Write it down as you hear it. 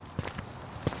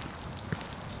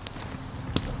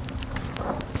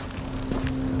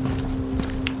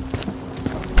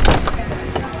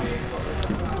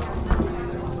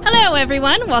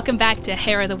everyone. Welcome back to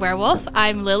Hair of the Werewolf.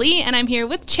 I'm Lily, and I'm here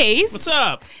with Chase. What's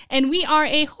up? And we are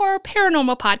a horror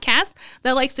paranormal podcast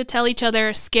that likes to tell each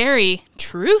other scary,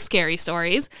 true scary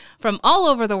stories from all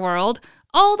over the world,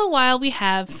 all the while we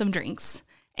have some drinks.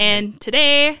 And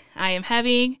today, I am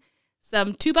having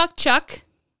some Tubac Chuck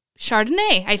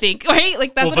Chardonnay, I think, right?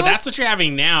 Like that's that's what you're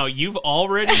having now. You've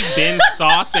already been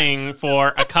saucing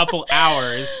for a couple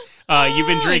hours. You've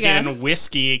been drinking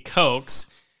whiskey Cokes.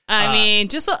 I mean,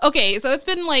 okay, so it's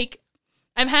been like,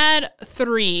 I've had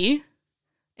 3,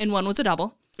 and one was a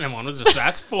double. And one was just,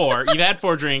 that's 4. You've had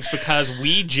 4 drinks because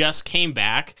we just came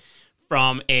back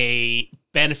from a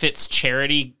benefits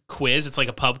charity quiz. It's like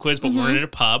a pub quiz, but we're in a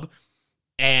pub.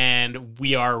 And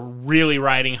we are really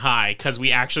riding high because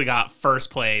we actually got first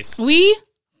place. We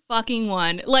fucking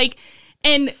won. Like,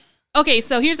 and, okay,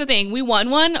 so here's the thing. We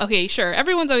won one. Okay, sure.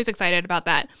 Everyone's always excited about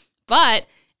that. But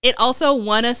it also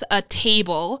won us a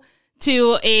table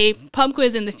to a pub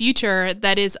quiz in the future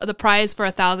that is the prize for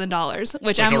 $1,000,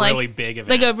 which I'm like, really big event.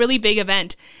 Like a really big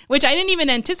event, which I didn't even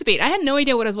anticipate. I had no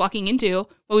idea what I was walking into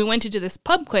when we went into this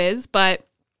pub quiz, but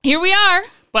here we are.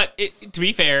 But to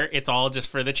be fair, it's all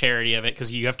just for the charity of it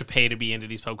because you have to pay to be into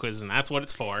these pub quizzes, and that's what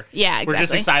it's for. Yeah, exactly. We're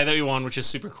just excited that we won, which is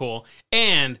super cool.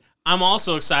 And I'm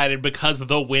also excited because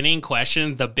the winning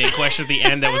question, the big question at the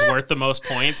end that was worth the most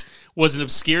points, was an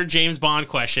obscure James Bond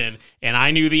question, and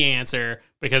I knew the answer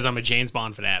because I'm a James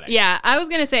Bond fanatic. Yeah, I was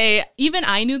going to say, even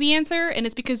I knew the answer, and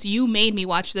it's because you made me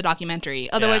watch the documentary.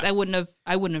 Otherwise, I wouldn't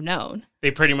have known. They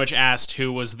pretty much asked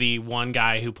who was the one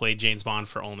guy who played James Bond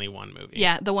for only one movie.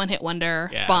 Yeah, the one-hit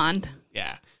wonder Bond.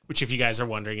 Yeah, which if you guys are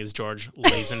wondering is George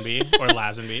Lazenby or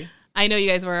Lazenby. I know you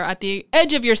guys were at the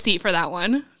edge of your seat for that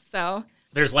one, so...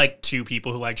 There's like 2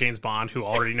 people who like James Bond who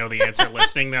already know the answer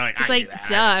listening. They're like, it's like,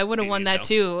 duh, I would have won that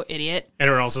too, idiot.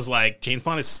 Everyone else is like, James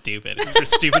Bond is stupid. It's for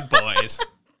stupid boys.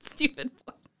 Stupid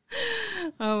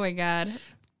boys. Oh my God.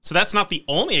 So that's not the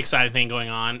only exciting thing going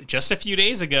on. Just a few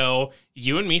days ago,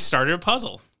 you and me started a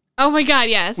puzzle. Oh my God,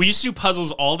 yes. We used to do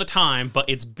puzzles all the time, but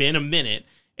it's been a minute.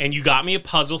 And you got me a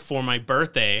puzzle for my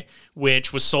birthday,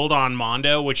 which was sold on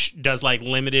Mondo, which does like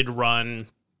limited run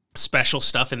special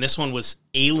stuff, and this one was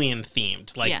alien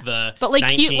themed, but like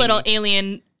cute little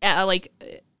alien, the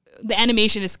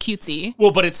animation is cutesy.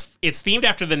 Well, but it's themed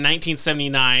after the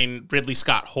 1979 Ridley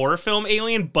Scott horror film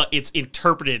Alien, but it's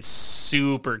interpreted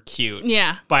super cute.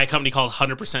 Yeah, by a company called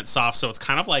 100% Soft. So it's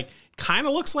kind of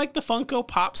looks like the Funko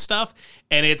Pop stuff,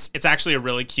 and it's actually a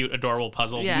really cute, adorable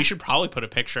puzzle. Yeah. We should probably put a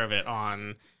picture of it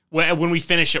on. When we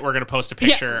finish it, we're going to post a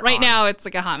picture. Yeah, now it's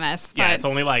like a hot mess. Yeah, it's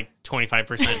only like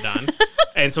 25% done.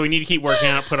 And so we need to keep working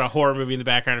on it, put a horror movie in the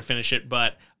background and finish it.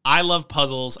 But I love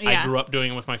puzzles. Yeah. I grew up doing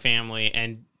them with my family,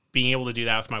 and being able to do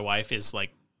that with my wife is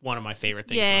like one of my favorite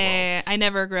things in the world. I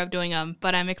never grew up doing them,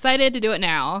 but I'm excited to do it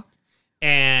now.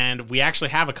 And we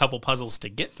actually have a couple puzzles to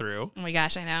get through. Oh my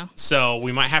gosh, I know. So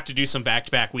we might have to do some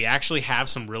back-to-back. We actually have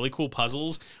some really cool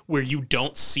puzzles where you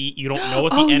don't know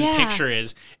what the end picture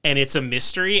is, and it's a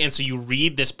mystery. And so you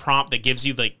read this prompt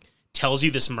that tells you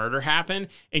this murder happened,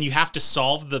 and you have to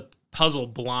solve the puzzle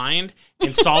blind,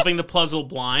 and solving the puzzle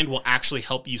blind will actually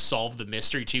help you solve the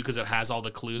mystery too, because it has all the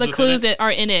clues. The clues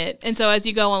are in it, and so as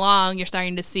you go along, you're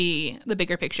starting to see the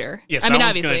bigger picture. Yes, that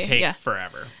one's going to take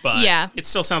forever, but it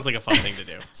still sounds like a fun thing to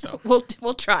do. So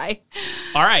we'll try.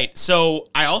 All right, so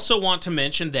I also want to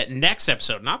mention that next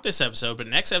episode, not this episode, but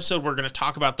next episode, we're going to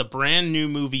talk about the brand new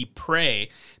movie Prey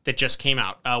that just came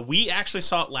out. We actually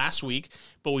saw it last week,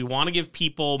 but we want to give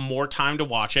people more time to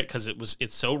watch it because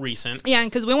it's so recent. Yeah,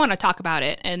 and because we want to talk about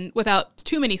it and without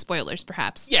too many spoilers,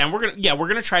 perhaps. Yeah, and we're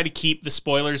gonna try to keep the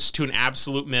spoilers to an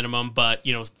absolute minimum, but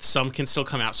some can still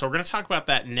come out. So we're gonna talk about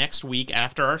that next week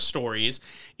after our stories.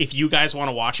 If you guys want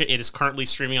to watch it, it is currently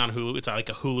streaming on Hulu. It's like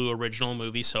a Hulu original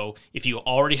movie. So if you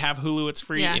already have Hulu, it's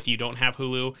free. Yeah. If you don't have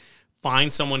Hulu,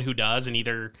 find someone who does and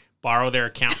either borrow their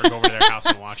account or go over to their house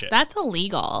and watch it. That's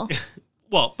illegal.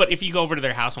 Well, but if you go over to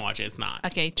their house and watch it, it's not.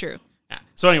 Okay, true. Yeah.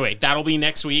 So anyway, that'll be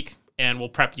next week, and we'll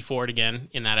prep you for it again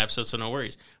in that episode, so no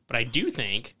worries. But I do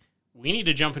think we need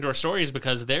to jump into our stories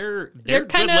because they're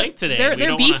good late today.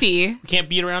 They're beefy. We can't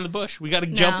beat around the bush. We got to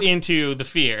jump into the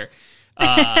fear.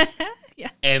 Yeah.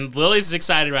 And Lily's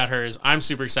excited about hers. I'm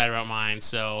super excited about mine,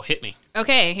 so hit me.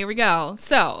 Okay, here we go.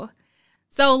 So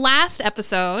last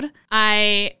episode,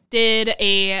 I did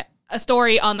a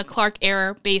story on the Clark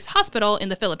Air Base Hospital in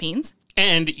the Philippines.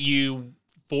 And you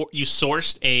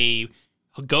sourced a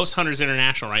Ghost Hunters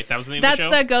International, right? That was the name of the show?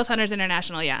 That's the Ghost Hunters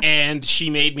International, yeah. And she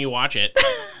made me watch it,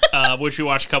 which we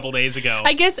watched a couple days ago.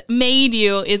 I guess made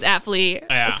you is aptly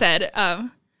said.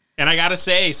 And And I gotta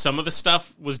say, some of the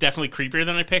stuff was definitely creepier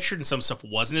than I pictured, and some stuff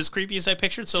wasn't as creepy as I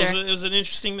pictured. So Sure. it was an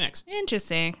interesting mix.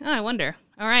 Interesting. Oh, I wonder.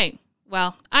 All right.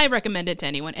 Well, I recommend it to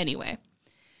anyone anyway.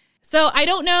 So I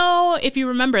don't know if you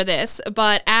remember this,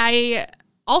 but I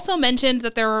also mentioned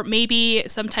that there may be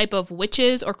some type of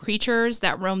witches or creatures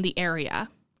that roam the area.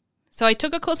 So I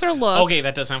took a closer look. Okay,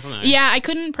 that does sound familiar. Yeah, I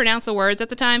couldn't pronounce the words at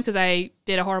the time because I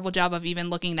did a horrible job of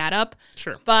even looking that up.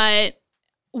 Sure. But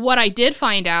what I did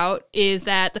find out is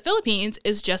that the Philippines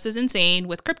is just as insane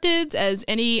with cryptids as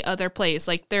any other place.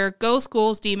 Like their ghosts,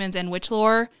 ghouls, demons, and witch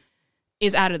lore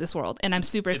is out of this world. And I'm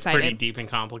super It's excited. pretty deep and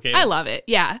complicated. I love it.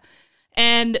 Yeah.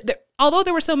 And although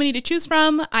there were so many to choose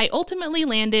from, I ultimately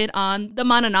landed on the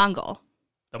Manananggal.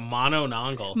 The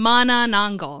Manananggal.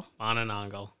 Manananggal.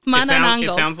 Manananggal. Manananggal.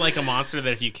 It sounds like a monster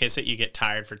that if you kiss it, you get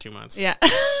tired for 2 months. Yeah.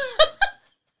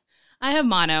 I have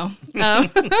mono.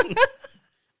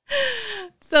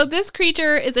 So this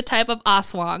creature is a type of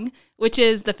aswang, which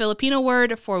is the Filipino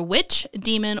word for witch,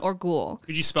 demon, or ghoul.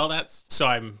 Could you spell that? So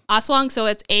I'm... Aswang, so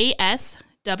it's ASWANG.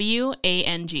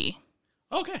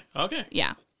 Okay.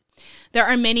 Yeah. There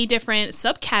are many different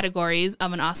subcategories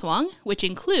of an aswang, which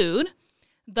include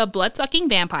the blood-sucking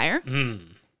vampire,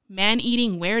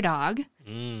 man-eating were-dog,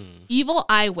 evil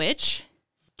eye witch,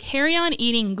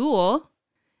 carrion-eating ghoul,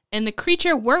 and the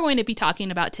creature we're going to be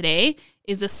talking about today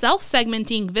is the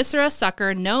self-segmenting viscera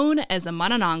sucker known as a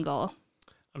Manananggal.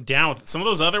 I'm down with it. Some of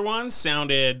those other ones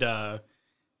sounded,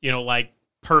 like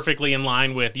perfectly in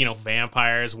line with,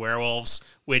 vampires, werewolves,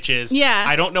 witches. Yeah.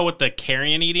 I don't know what the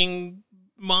carrion-eating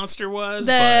monster was,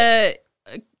 The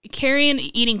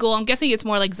carrion-eating ghoul, I'm guessing it's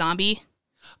more like zombie.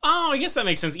 Oh, I guess that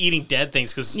makes sense. Eating dead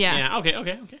things, because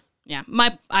okay. Yeah,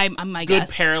 my Good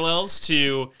guess. parallels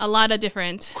to A lot of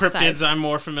different cryptids sides. I'm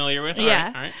more familiar with.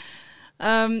 Yeah. All right.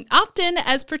 Often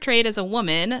as portrayed as a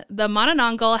woman, the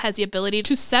Manananggal has the ability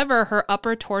to sever her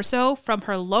upper torso from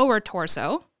her lower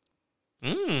torso,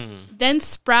 then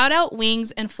sprout out wings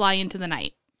and fly into the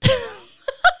night.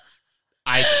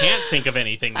 I can't think of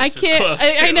anything I this is can't. close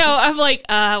to. I know. I'm like,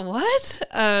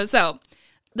 what? So,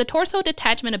 the torso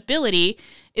detachment ability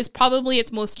is probably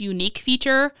its most unique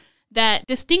feature that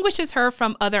distinguishes her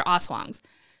from other aswangs.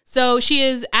 So she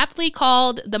is aptly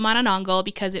called the Manananggal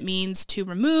because it means to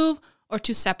remove or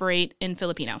to separate in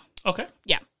Filipino. Okay.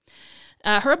 Yeah.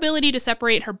 Her ability to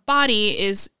separate her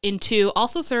body in two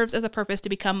also serves as a purpose to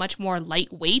become much more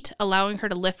lightweight, allowing her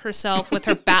to lift herself with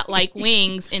her bat-like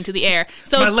wings into the air.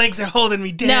 So My legs are holding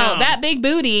me down. no, that big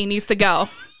booty needs to go.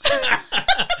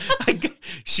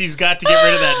 She's got to get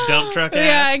rid of that dump truck ass.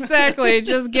 Yeah, exactly.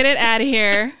 Just get it out of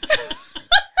here.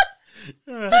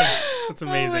 That's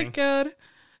amazing. Oh my god.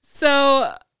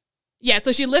 So, yeah,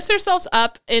 so she lifts herself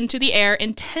up into the air,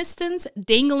 intestines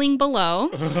dangling below,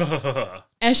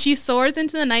 as she soars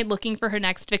into the night looking for her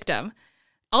next victim.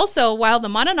 Also, while the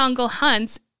Manananggal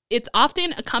hunts, it's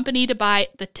often accompanied by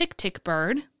the tick-tick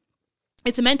bird.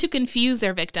 It's meant to confuse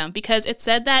their victim because it's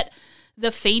said that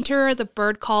the fainter the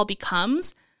bird call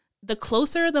becomes, the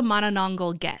closer the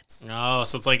Manananggal gets. Oh,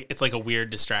 so it's like a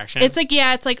weird distraction. It's like,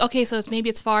 yeah, it's like, okay, so maybe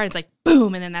it's far, and it's like,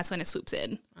 boom, and then that's when it swoops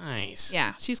in. Nice.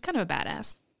 Yeah, she's kind of a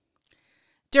badass.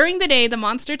 During the day, the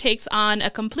monster takes on a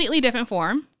completely different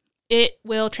form. It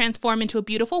will transform into a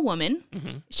beautiful woman.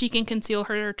 Mm-hmm. She can conceal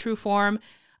her true form,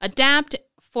 adapt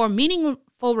for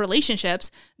meaningful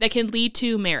relationships that can lead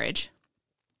to marriage.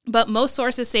 But most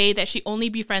sources say that she only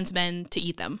befriends men to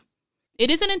eat them. It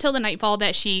isn't until the nightfall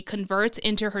that she converts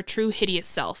into her true hideous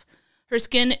self. Her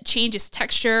skin changes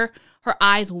texture, her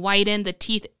eyes widen, the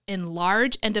teeth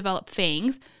enlarge and develop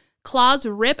fangs, claws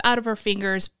rip out of her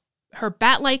fingers, her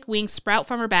bat-like wings sprout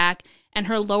from her back, and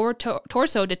her lower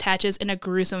torso detaches in a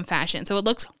gruesome fashion. So it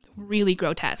looks really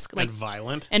grotesque. And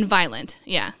violent. And violent,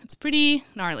 yeah. It's pretty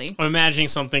gnarly. I'm imagining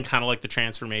something kind of like the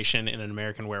transformation in An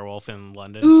American Werewolf in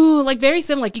London. Ooh, like very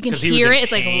similar. Like you can hear it.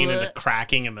 It's like, and the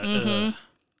cracking and the...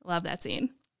 Love that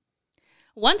scene.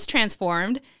 Once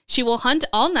transformed, she will hunt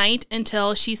all night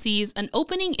until she sees an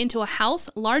opening into a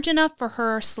house large enough for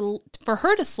her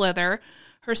to slither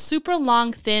her super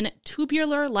long, thin,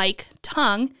 tubular-like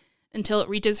tongue until it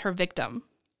reaches her victim.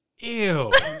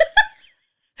 Ew.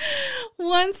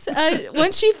 Once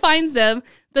she finds them,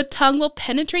 the tongue will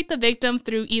penetrate the victim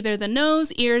through either the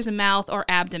nose, ears, mouth, or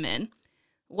abdomen.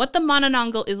 What the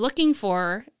Manananggal is looking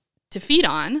for to feed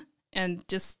on, and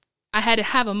just, I had to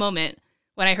have a moment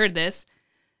when I heard this,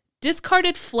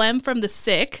 discarded phlegm from the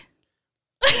sick.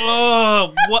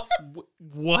 Oh,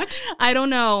 what? I don't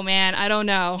know, man. I don't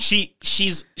know.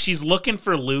 She's looking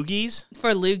for loogies.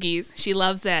 For loogies. She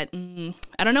loves that.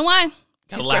 I don't know why.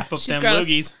 Gotta lap up She's them gross.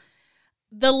 loogies.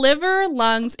 The liver,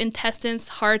 lungs, intestines,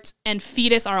 hearts, and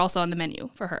fetus are also on the menu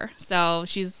for her. So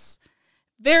she's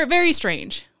very, very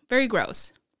strange. Very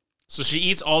gross. So she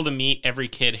eats all the meat every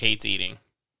kid hates eating.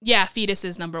 Yeah, fetus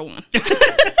is number one.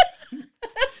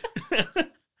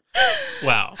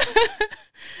 Wow.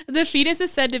 The fetus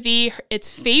is said to be its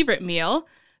favorite meal,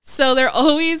 so they're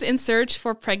always in search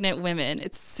for pregnant women.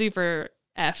 It's super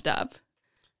effed up.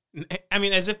 I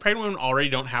mean, as if pregnant women already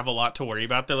don't have a lot to worry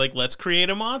about. They're like, let's create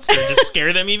a monster. Just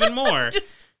scare them even more.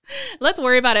 Just let's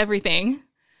worry about everything.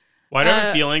 Why do I have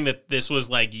a feeling that this was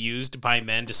like used by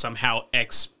men to somehow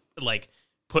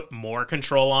put more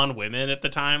control on women at the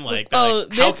time?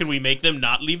 How can we make them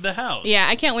not leave the house? Yeah,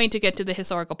 I can't wait to get to the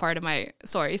historical part of my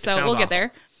story. So we'll get awful.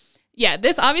 there. Yeah,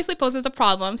 this obviously poses a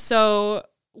problem. So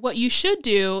what you should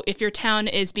do if your town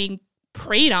is being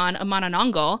preyed on a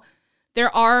Manananggal,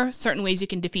 there are certain ways you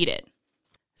can defeat it.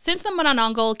 Since the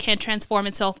Manananggal can transform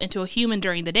itself into a human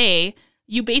during the day,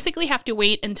 you basically have to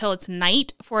wait until it's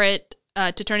night for it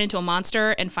to turn into a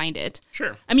monster and find it.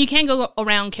 Sure. I mean, you can't go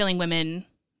around killing women.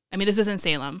 I mean, this isn't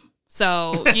Salem.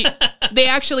 So they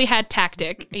actually had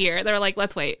tactic here. They're like,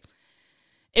 let's wait.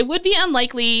 It would be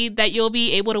unlikely that you'll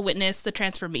be able to witness the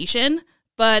transformation,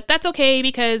 but that's okay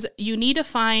because you need to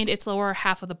find its lower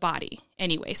half of the body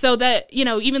anyway. So that,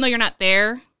 even though you're not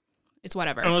there, it's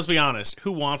whatever. And let's be honest,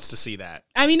 who wants to see that?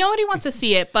 I mean, nobody wants to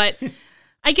see it, but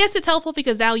I guess it's helpful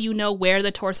because now you know where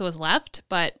the torso is left.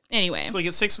 But anyway. It's like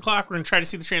at 6 o'clock, we're going to try to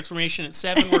see the transformation. At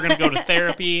 7, we're going to go to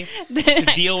therapy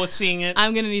to deal with seeing it.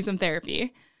 I'm going to need some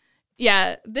therapy.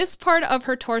 Yeah, this part of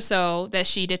her torso that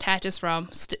she detaches from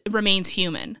remains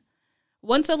human.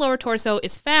 Once the lower torso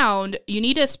is found, you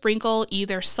need to sprinkle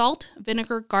either salt,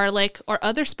 vinegar, garlic, or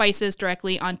other spices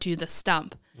directly onto the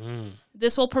stump.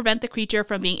 This will prevent the creature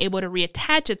from being able to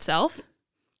reattach itself.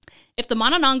 If the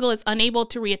Manananggal is unable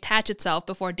to reattach itself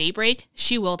before daybreak,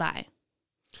 she will die.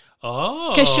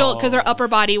 Oh. Because her upper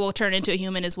body will turn into a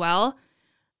human as well.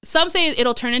 Some say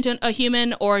it'll turn into a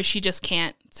human or she just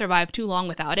can't survive too long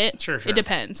without it. Sure. It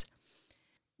depends.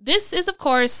 This is, of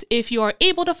course, if you are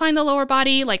able to find the lower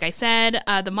body. Like I said,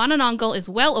 the Manananggal is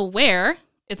well aware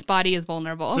its body is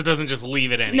vulnerable. So it doesn't just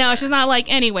leave it anywhere. No, she's not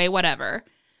like, anyway, whatever.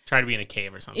 Try to be in a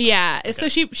cave or something. Yeah. Okay. So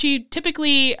she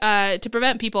typically, to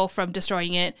prevent people from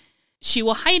destroying it, she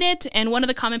will hide it. And one of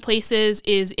the common places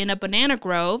is in a banana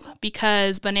grove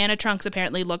because banana trunks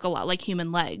apparently look a lot like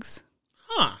human legs.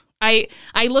 Huh.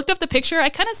 I looked up the picture. I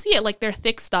kind of see it like they're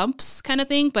thick stumps kind of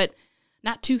thing, but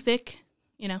not too thick,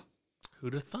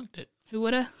 Who'd have thunked it? Who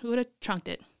would have trunked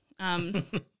it?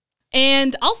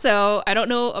 And also, I don't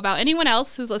know about anyone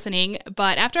else who's listening,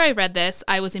 but after I read this,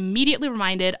 I was immediately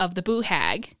reminded of the Boo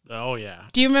Hag. Oh, yeah.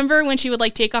 Do you remember when she would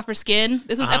take off her skin?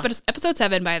 This was episode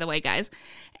 7, by the way, guys.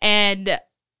 And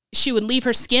she would leave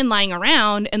her skin lying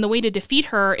around, and the way to defeat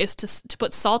her is to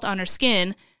put salt on her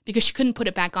skin because she couldn't put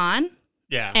it back on.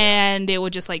 Yeah. And it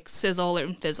would just sizzle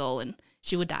and fizzle, and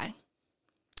she would die.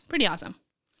 Pretty awesome.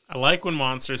 I like when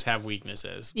monsters have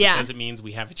weaknesses. Yeah. Because it means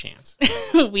we have a chance.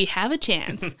 We have a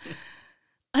chance.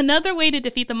 Another way to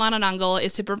defeat the Manananggal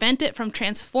is to prevent it from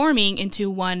transforming into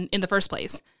one in the first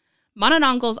place.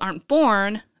 Manananggals aren't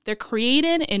born. They're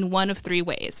created in one of 3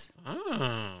 ways.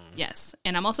 Oh. Yes.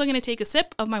 And I'm also going to take a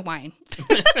sip of my wine.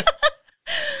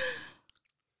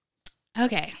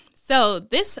 Okay. So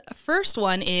this first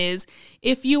one is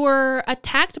if you were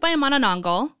attacked by a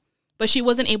Manananggal, but she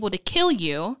wasn't able to kill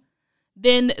you,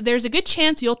 then there's a good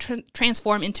chance you'll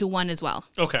transform into one as well.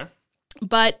 Okay.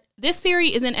 But this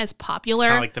theory isn't as popular.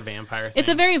 Kind of like the vampire thing. It's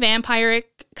a very vampiric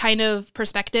kind of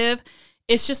perspective.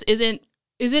 It's just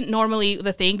isn't normally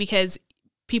the thing because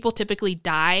people typically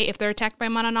die if they're attacked by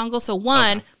Manananggal. So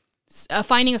one,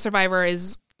 finding a survivor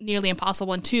is nearly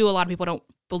impossible. And 2, a lot of people don't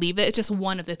believe it. It's just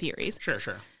one of the theories. Sure.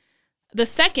 The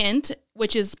second,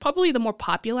 which is probably the more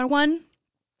popular one,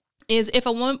 is if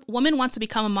a woman wants to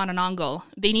become a Manananggal,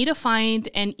 they need to find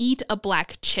and eat a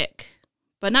black chick.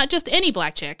 But not just any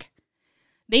black chick.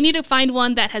 They need to find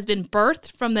one that has been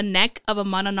birthed from the neck of a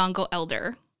Manananggal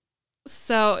elder.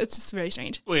 So it's just very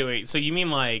strange. Wait. So you mean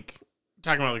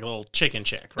talking about a little chicken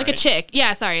chick, right? Like a chick.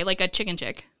 Yeah, sorry. Like a chicken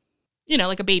chick.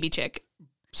 Like a baby chick.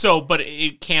 So, but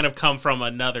it can't have come from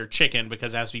another chicken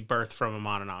because it has to be birthed from a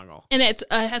Manananggal. And it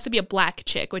has to be a black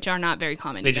chick, which are not very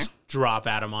common So they either. just drop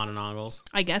out of Manananggals?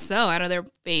 I guess so, out of their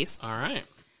face. All right.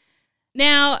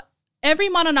 Now, every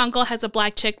Manananggal has a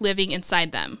black chick living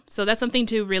inside them. So that's something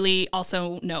to really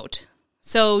also note.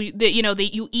 So,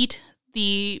 you eat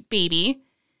the baby,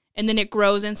 and then it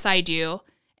grows inside you,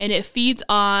 and it feeds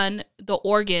on the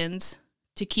organs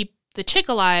to keep the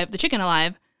chicken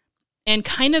alive, and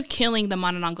kind of killing the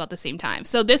Manananggal at the same time.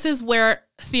 So this is where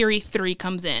theory 3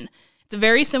 comes in. It's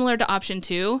very similar to option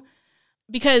 2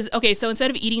 because, okay, so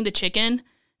instead of eating the chicken,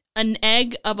 an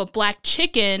egg of a black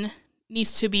chicken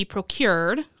needs to be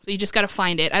procured. So you just got to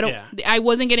find it. I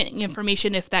wasn't getting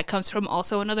information if that comes from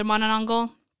also another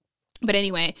Manananggal. But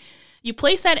anyway, you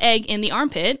place that egg in the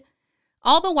armpit,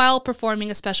 all the while performing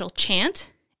a special chant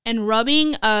and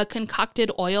rubbing a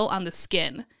concocted oil on the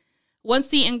skin. Once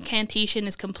the incantation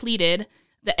is completed,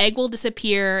 the egg will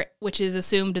disappear, which is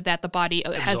assumed that the body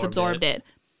has absorbed it.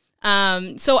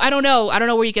 So I don't know. I don't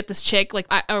know where you get this chick,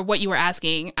 or what you were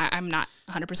asking. I'm not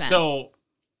 100%. So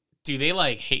do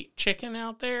they hate chicken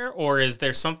out there, or is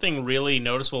there something really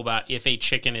noticeable about if a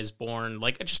chicken is born,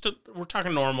 we're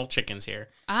talking normal chickens here.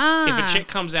 If a chick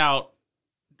comes out,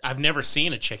 I've never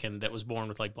seen a chicken that was born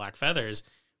with black feathers,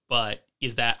 but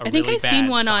is that a really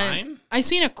bad sign? I've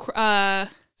seen a,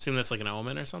 assume that's an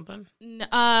omen or something?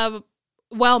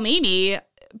 Well, maybe,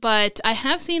 but I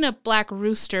have seen a black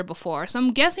rooster before, so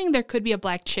I'm guessing there could be a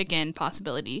black chicken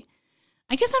possibility.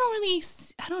 I guess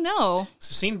I don't know.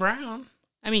 So seen brown.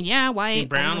 I mean, yeah, white. Seen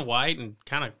brown, white, and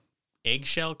kind of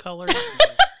eggshell color.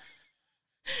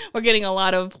 We're getting a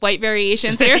lot of white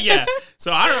variations here. Yeah.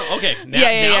 So I don't know. Okay. Now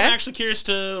I'm actually curious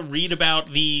to read about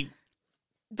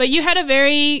But you had a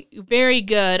very, very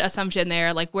good assumption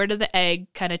there. Where did the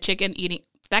egg kind of chicken eating?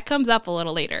 That comes up a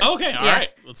little later. Okay. All right.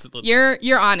 Let's.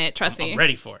 You're on it. Trust me. I'm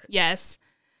ready for it. Yes.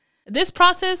 This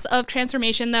process of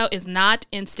transformation, though, is not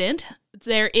instant.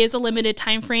 There is a limited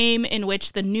time frame in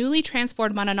which the newly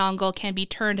transformed Manananggal can be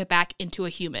turned back into a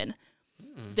human.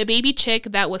 The baby chick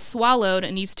that was swallowed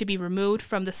needs to be removed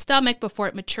from the stomach before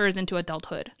it matures into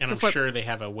adulthood. And I'm sure they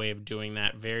have a way of doing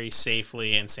that very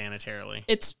safely and sanitarily.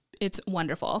 It's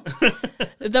wonderful.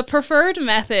 The preferred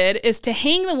method is to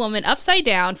hang the woman upside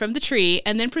down from the tree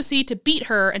and then proceed to beat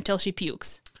her until she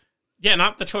pukes. Yeah,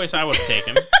 not the choice I would have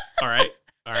taken. All right.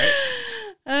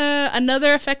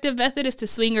 Another effective method is to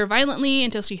swing her violently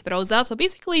until she throws up. So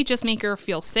basically just make her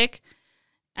feel sick.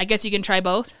 I guess you can try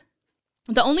both.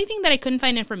 The only thing that I couldn't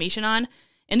find information on,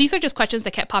 and these are just questions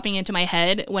that kept popping into my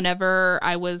head whenever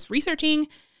I was researching,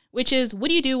 which is, what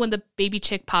do you do when the baby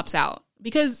chick pops out?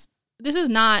 Because this is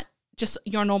not just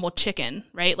your normal chicken,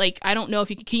 right? I don't know if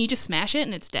can you just smash it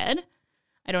and it's dead?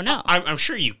 I don't know. I'm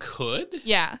sure you could.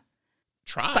 Yeah.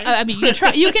 Try. But, I mean,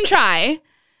 you can try.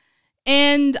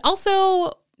 And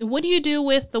also, what do you do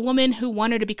with the woman who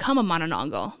wanted to become a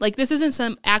Manananggal? This isn't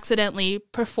some accidentally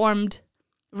performed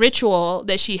ritual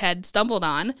that she had stumbled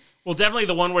on. Well, definitely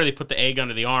the one where they put the egg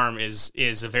under the arm is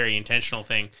a very intentional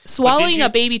thing. Swallowing a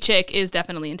baby chick is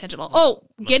definitely intentional.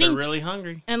 Unless they're really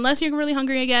hungry. Unless you're really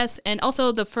hungry, I guess. And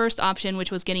also the first option,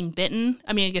 which was getting bitten.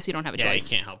 I mean, I guess you don't have a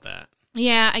choice. Yeah, you can't help that.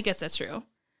 Yeah, I guess that's true.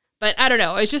 But I don't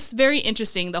know. It's just very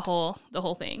interesting, the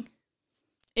whole thing.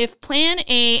 If plan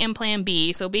A and plan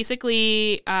B, so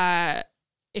basically,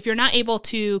 if you're not able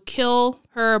to kill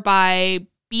her by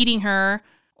beating her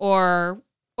or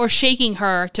shaking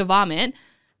her to vomit,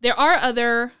 there are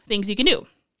other things you can do.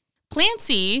 Plan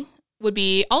C would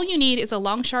be all you need is a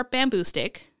long, sharp bamboo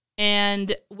stick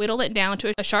and whittle it down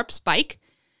to a sharp spike.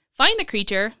 Find the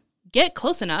creature, get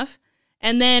close enough,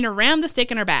 and then ram the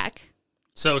stick in her back.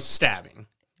 So stabbing.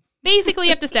 Basically, you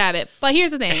have to stab it. But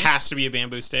here's the thing. It has to be a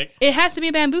bamboo stick? It has to be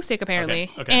a bamboo stick, apparently.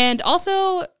 Okay. And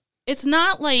also, it's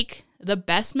not the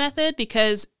best method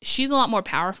because she's a lot more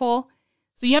powerful.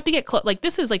 So you have to get close.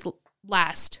 This is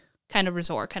last kind of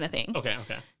resort kind of thing. Okay.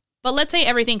 But let's say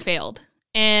everything failed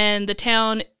and the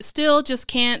town still just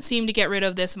can't seem to get rid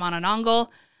of this Manananggal.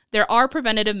 There are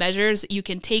preventative measures you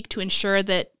can take to ensure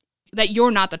that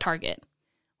you're not the target.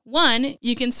 One,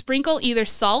 you can sprinkle either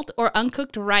salt or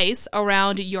uncooked rice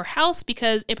around your house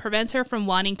because it prevents her from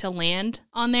wanting to land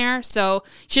on there. So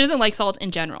she doesn't like salt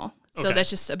in general. So that's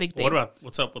just a big thing.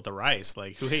 What's up with the rice?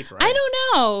 Who hates rice? I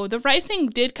don't know. The rice thing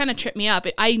did kind of trip me up.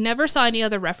 I never saw any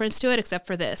other reference to it except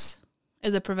for this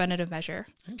as a preventative measure.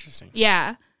 Interesting.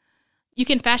 Yeah. You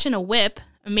can fashion a whip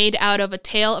made out of a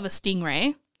tail of a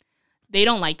stingray. They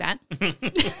don't like that.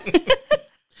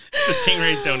 The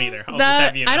stingrays don't either. Just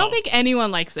have you know. I don't think anyone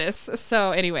likes this.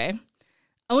 So anyway,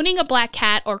 owning a black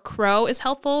cat or crow is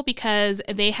helpful because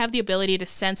they have the ability to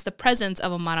sense the presence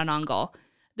of a Manananggal.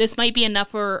 This might be enough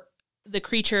for the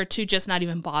creature to just not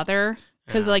even bother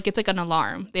because it's like an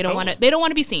alarm. They don't want to. They don't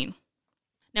want to be seen.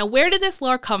 Now, where did this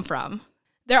lore come from?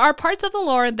 There are parts of the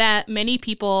lore that many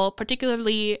people,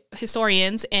 particularly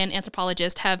historians and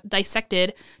anthropologists, have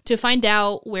dissected to find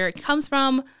out where it comes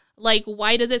from.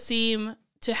 Why does it seem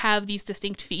to have these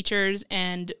distinct features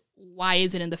and why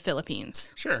is it in the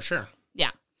Philippines? Sure. Yeah.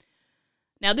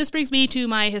 Now, this brings me to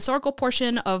my historical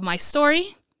portion of my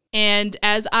story. And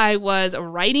as I was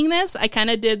writing this, I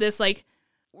kind of did this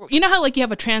you know how like you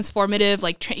have a transformative,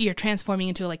 like you're transforming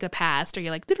into like the past, or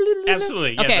you're like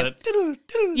Absolutely. Okay.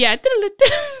 Yeah.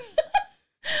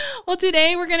 Well,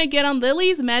 today we're gonna get on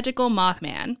Lily's magical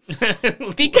Mothman.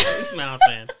 Because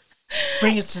Mothman.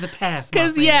 Bring us to the past.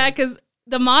 Because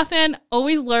the Mothman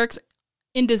always lurks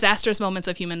in disastrous moments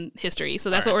of human history. So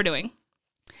that's what we're doing.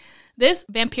 This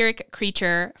vampiric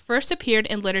creature first appeared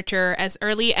in literature as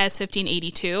early as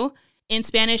 1582 in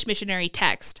Spanish missionary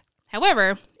text.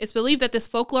 However, it's believed that this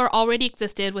folklore already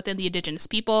existed within the indigenous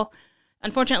people.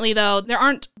 Unfortunately, though, there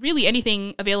aren't really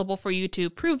anything available for you to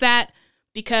prove that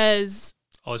because...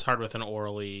 Always hard with an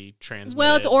orally transmitted.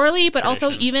 Well, it's orally, but tradition.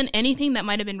 also even anything that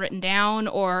might have been written down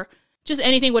or just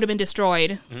anything would have been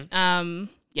destroyed. Mm-hmm.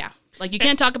 Like you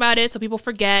can't talk about it, so people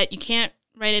forget. You can't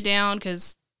write it down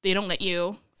because they don't let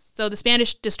you. So the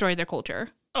Spanish destroyed their culture.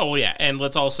 Oh, well, yeah. And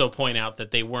let's also point out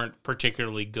that they weren't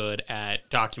particularly good at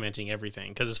documenting everything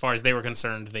because as far as they were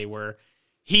concerned, they were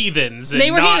heathens and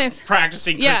not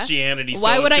practicing Christianity. So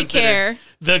why would I care?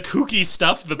 The kooky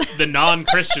stuff the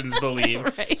non-Christians believe.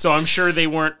 Right. So I'm sure they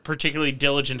weren't particularly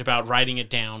diligent about writing it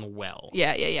down well.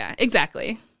 Yeah.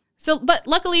 Exactly. So, but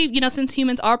luckily, since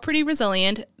humans are pretty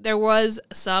resilient, there was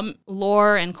some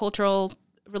lore and cultural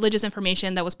religious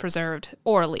information that was preserved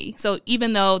orally. So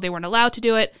even though they weren't allowed to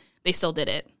do it, they still did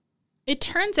it. It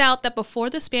turns out that before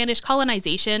the Spanish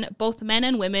colonization, both men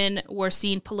and women were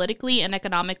seen politically and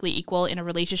economically equal in a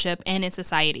relationship and in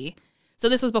society. So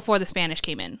this was before the Spanish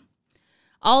came in.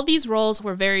 All of these roles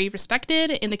were very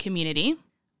respected in the community.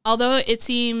 Although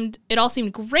it all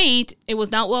seemed great, it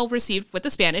was not well received with the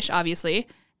Spanish, obviously,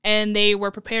 and they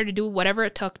were prepared to do whatever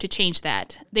it took to change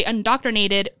that. They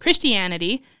indoctrinated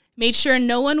Christianity, made sure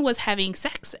no one was having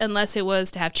sex unless it was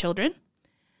to have children,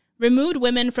 removed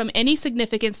women from any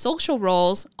significant social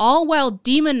roles, all while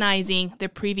demonizing their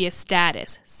previous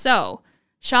status. So,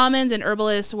 shamans and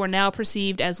herbalists were now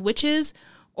perceived as witches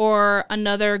or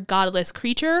another godless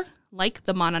creature like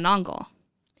the Manananggal.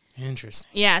 Interesting.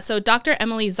 Yeah, so Dr.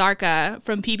 Emily Zarka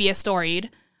from PBS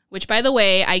Storied, which, by the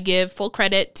way, I give full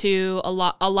credit to a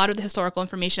lot of the historical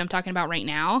information I'm talking about right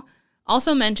now,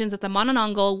 also mentions that the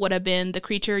Manananggal would have been the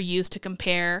creature used to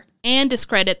compare and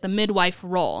discredit the midwife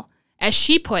role. As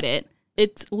she put it,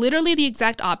 it's literally the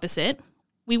exact opposite.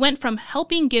 We went from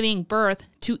helping giving birth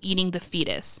to eating the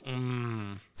fetus.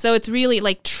 So it's really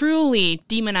like truly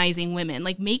demonizing women,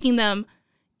 like making them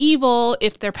evil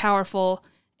if they're powerful,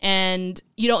 and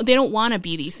they don't want to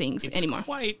be these things anymore. It's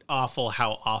quite awful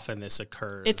how often this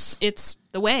occurs. It's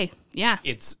the way, yeah.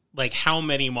 It's like how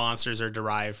many monsters are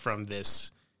derived from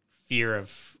this fear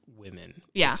of women.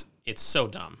 Yeah. It's so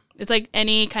dumb. It's like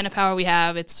any kind of power we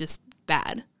have, it's just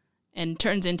bad and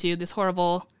turns into this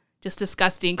horrible, just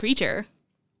disgusting creature.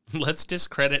 Let's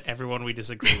discredit everyone we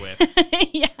disagree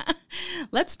with. Yeah.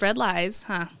 Let's spread lies,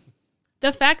 huh?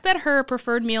 The fact that her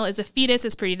preferred meal is a fetus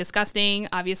is pretty disgusting,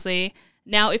 obviously.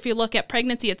 Now, if you look at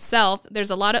pregnancy itself, there's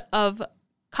a lot of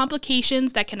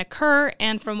complications that can occur.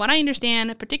 And from what I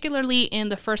understand, particularly in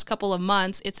the first couple of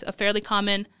months, it's a fairly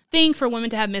common thing for women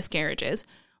to have miscarriages,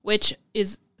 which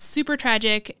is super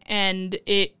tragic. And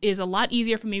it is a lot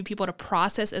easier for maybe people to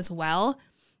process as well,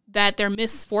 that their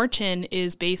misfortune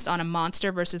is based on a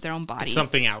monster versus their own body. It's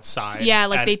something outside. Yeah,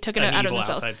 like they took it out of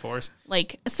themselves. Outside force.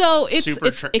 Like, so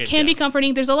it can be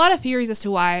comforting. There's a lot of theories as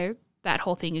to why that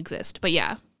whole thing exists. But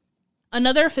yeah.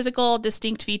 Another physical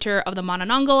distinct feature of the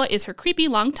Manananggal is her creepy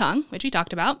long tongue, which we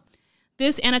talked about.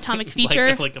 This anatomic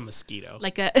feature... like a mosquito.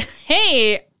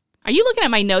 Hey, are you looking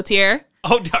at my notes here?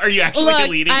 Oh, are you actually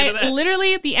leading into that?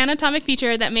 Literally, the anatomic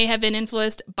feature that may have been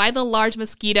influenced by the large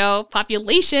mosquito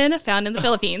population found in the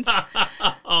Philippines.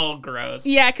 Oh, gross.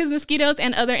 Yeah, because mosquitoes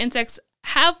and other insects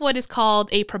have what is called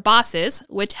a proboscis,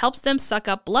 which helps them suck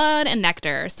up blood and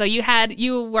nectar. So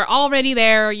you were already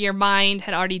there. Your mind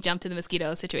had already jumped to the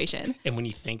mosquito situation. And when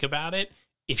you think about it,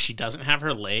 if she doesn't have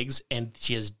her legs and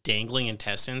she has dangling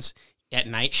intestines, at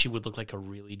night she would look like a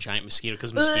really giant mosquito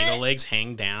because mosquito legs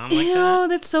hang down like that.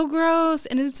 That's so gross.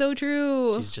 And it's so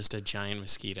true. She's just a giant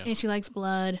mosquito. And she likes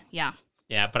blood. Yeah.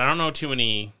 Yeah, but I don't know too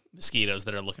many mosquitoes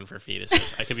that are looking for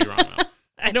fetuses. I could be wrong, though.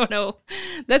 I don't know.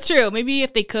 That's true. Maybe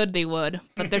if they could, they would.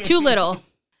 But they're too little.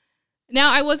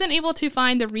 Now, I wasn't able to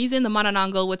find the reason the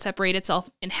Manananggal would separate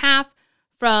itself in half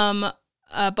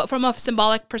but from a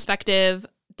symbolic perspective,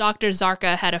 Dr.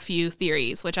 Zarka had a few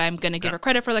theories, which I'm going to give her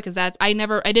credit for, because I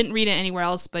didn't read it anywhere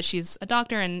else, but she's a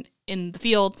doctor and in the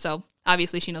field, so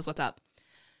obviously she knows what's up.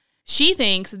 She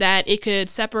thinks that it could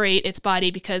separate its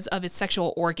body because of its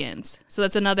sexual organs. So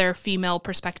that's another female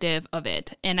perspective of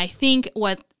it. And I think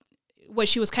what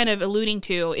she was kind of alluding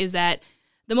to is that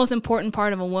the most important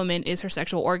part of a woman is her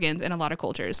sexual organs in a lot of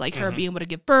cultures, like her being able to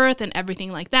give birth and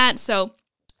everything like that. So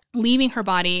leaving her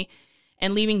body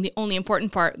and leaving the only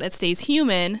important part that stays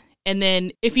human. And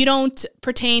then if you don't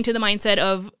pertain to the mindset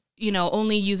of,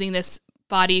 only using this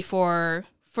body for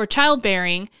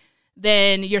childbearing,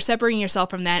 then you're separating yourself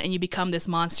from that and you become this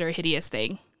monster, hideous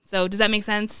thing. So does that make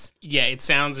sense? Yeah, it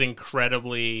sounds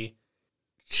incredibly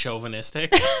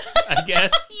chauvinistic, I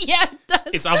guess. Yeah, it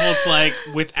does. It's almost like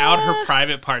without her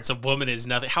private parts, a woman is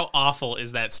nothing. How awful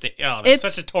is that that's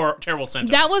such a terrible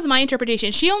sentence. That was my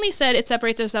interpretation. She only said it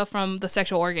separates herself from the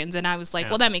sexual organs, and I was like,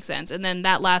 well, that makes sense. And then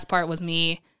that last part was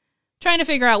me trying to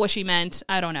figure out what she meant.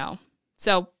 I don't know.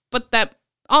 So, but that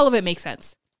all of it makes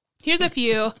sense. Here's a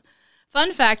few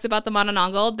fun facts about the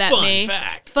Manananggal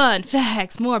that Fun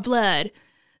facts, more blood.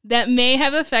 That may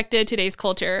have affected today's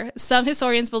culture. Some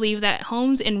historians believe that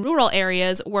homes in rural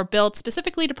areas were built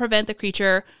specifically to prevent the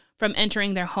creature from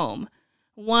entering their home.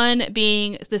 One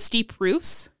being the steep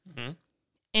roofs,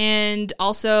 and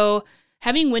also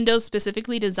having windows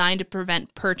specifically designed to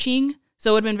prevent perching.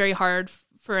 So it would have been very hard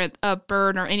for a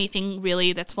bird or anything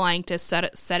really that's flying to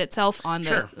set itself on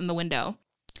the window.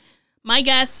 My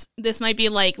guess, this might be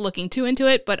like looking too into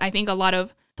it, but I think a lot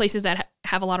of places that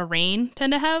have a lot of rain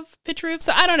tend to have pitch roofs.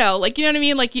 So I don't know. Like, you know what I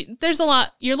mean? Like, there's a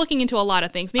lot. You're looking into a lot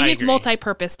of things. Maybe it's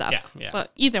multi-purpose stuff. Yeah.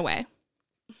 But either way.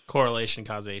 Correlation,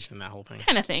 causation, that whole thing.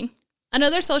 Kind of thing.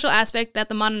 Another social aspect that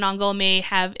the Manananggal may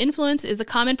have influenced is the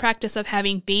common practice of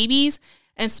having babies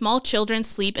and small children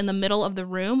sleep in the middle of the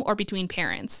room or between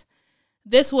parents.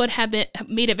 This would have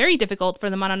made it very difficult for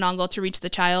the Manananggal to reach the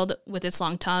child with its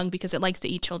long tongue because it likes to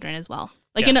eat children as well.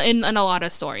 Like in a lot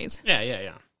of stories.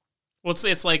 Yeah. Well, it's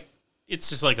just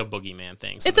like a boogeyman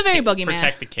thing. So it's a very boogeyman.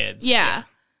 Protect the kids. Yeah.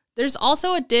 There's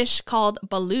also a dish called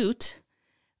balut.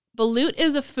 Balut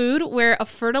is a food where a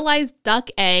fertilized duck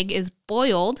egg is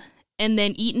boiled and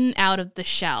then eaten out of the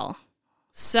shell.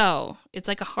 So it's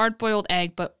like a hard-boiled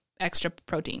egg, but extra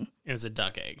protein. It's a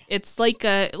duck egg. It's like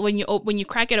when you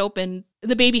crack it open,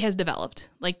 the baby has developed,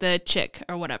 like the chick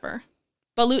or whatever.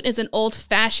 Balut is an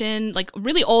old-fashioned, like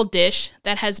really old dish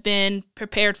that has been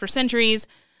prepared for centuries.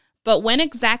 But when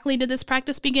exactly did this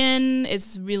practice begin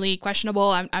is really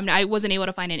questionable. I wasn't able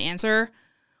to find an answer.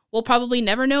 We'll probably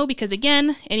never know because,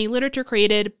 again, any literature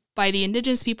created by the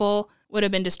indigenous people would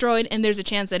have been destroyed, and there's a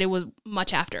chance that it was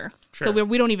much after. Sure. So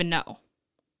we don't even know.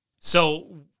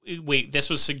 So, wait, this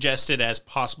was suggested as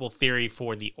possible theory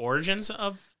for the origins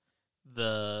of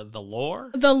the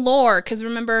lore? The lore, because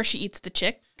remember, she eats the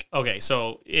chick. Okay,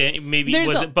 so maybe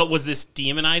was this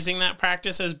demonizing that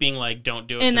practice as being like, don't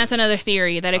do it? And that's another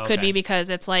theory that it could be because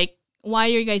it's like, why are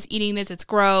you guys eating this? It's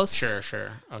gross.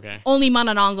 Sure. Okay. Only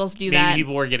Manananggals do that. Maybe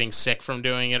people were getting sick from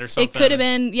doing it or something. It could have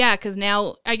been, because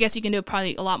now I guess you can do it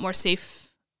probably a lot more safe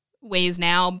ways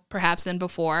now, perhaps than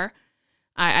before.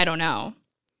 I don't know.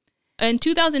 In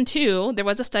 2002, there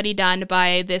was a study done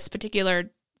by this particular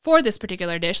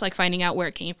dish, like finding out where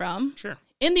it came from. Sure.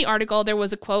 In the article, there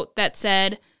was a quote that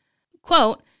said,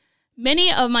 quote,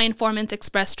 "Many of my informants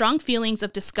expressed strong feelings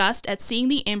of disgust at seeing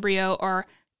the embryo or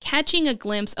catching a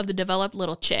glimpse of the developed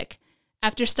little chick.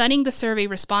 After studying the survey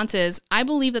responses, I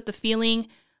believe that the feeling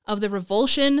of the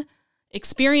revulsion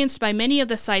experienced by many of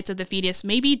the sites of the fetus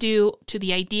may be due to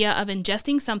the idea of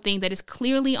ingesting something that is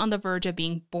clearly on the verge of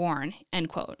being born," end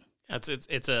quote.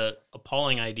 It's a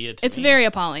appalling idea to me. It's very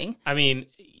appalling. I mean,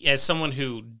 as someone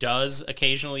who does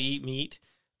occasionally eat meat,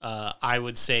 I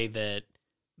would say that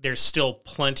there's still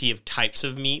plenty of types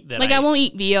of meat that I won't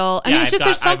eat veal. I mean, it's just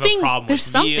there's something,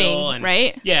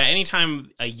 right? Yeah,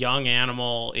 anytime a young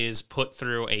animal is put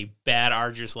through a bad,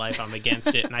 arduous life, I'm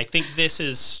against it. And I think this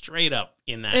is straight up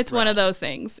in that. It's one of those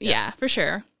things. Yeah, for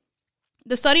sure.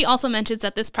 The study also mentions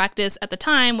that this practice at the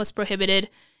time was prohibited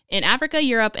in Africa,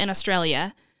 Europe, and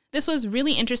Australia. This was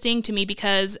really interesting to me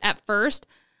because at first,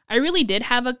 I really did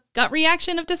have a gut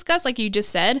reaction of disgust, like you just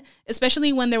said,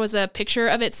 especially when there was a picture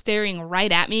of it staring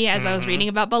right at me as I was reading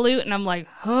about balut, and I'm like,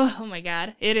 oh my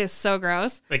God, it is so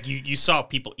gross. Like you saw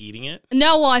people eating it?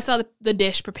 No, well, I saw the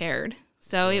dish prepared.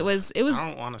 So it was. I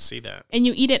don't want to see that. And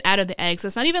you eat it out of the egg, so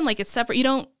it's not even like it's separate. You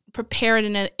don't prepare it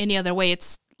in any other way.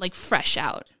 It's like fresh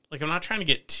out. Like, I'm not trying to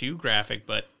get too graphic,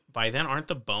 but by then, aren't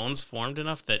the bones formed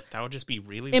enough that would just be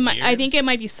really weird? I think it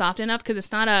might be soft enough because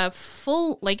it's not a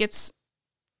full, like it's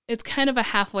kind of a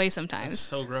halfway sometimes. That's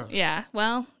so gross. Yeah,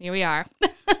 well, here we are.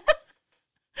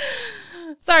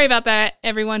 Sorry about that,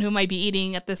 everyone who might be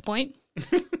eating at this point.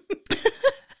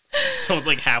 Someone's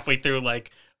like halfway through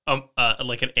like an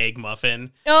egg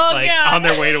muffin. Oh, like God. On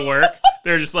their way to work.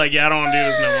 They're just like, yeah, I don't want to do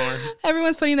this no more.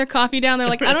 Everyone's putting their coffee down. They're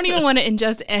like, I don't even want to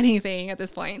ingest anything at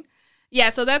this point. Yeah,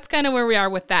 so that's kind of where we are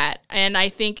with that. And I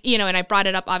think, and I brought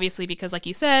it up obviously because like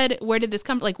you said, where did this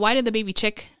come from? Like, why did the baby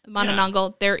chick Manananggal?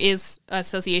 Yeah. There is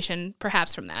association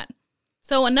perhaps from that.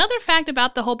 So another fact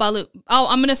about the whole balut. Oh,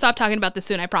 I'm going to stop talking about this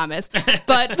soon, I promise.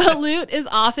 But balut is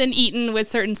often eaten with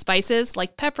certain spices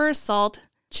like pepper, salt,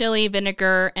 chili,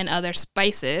 vinegar, and other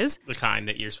spices. The kind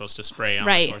that you're supposed to spray on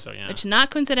the torso, yeah. Which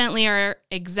not coincidentally are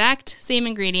exact same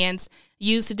ingredients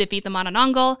used to defeat the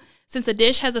Manananggal. Since the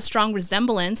dish has a strong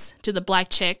resemblance to the black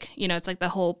chick, it's like the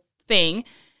whole thing,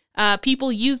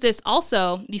 people use these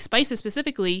spices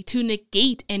specifically, to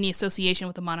negate any association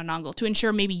with the Manananggal, to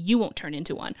ensure maybe you won't turn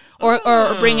into one or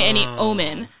bring any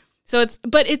omen. So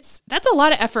that's a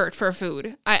lot of effort for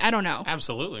food. I don't know.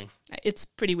 Absolutely. It's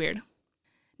pretty weird.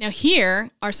 Now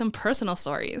here are some personal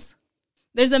stories.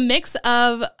 There's a mix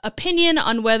of opinion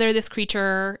on whether this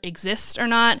creature exists or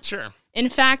not. Sure. In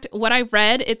fact, what I've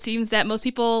read, it seems that most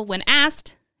people, when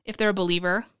asked if they're a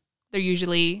believer, they're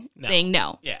usually saying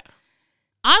no. Yeah.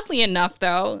 Oddly enough,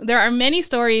 though, there are many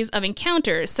stories of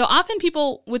encounters. So often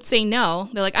people would say no.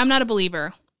 They're like, I'm not a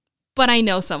believer, but I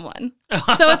know someone.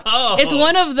 So it's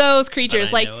one of those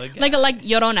creatures, like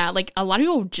Llorona. Like a lot of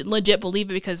people legit believe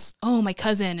it because, my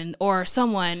cousin or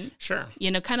someone, sure,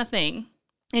 kind of thing.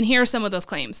 And here are some of those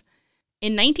claims.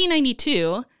 In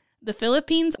 1992, the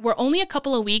Philippines were only a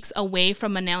couple of weeks away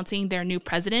from announcing their new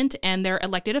president and their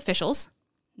elected officials.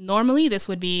 Normally, this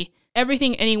would be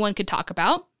everything anyone could talk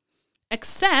about,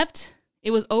 except it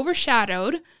was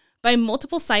overshadowed by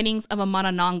multiple sightings of a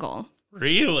Manananggal.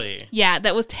 Really? Yeah,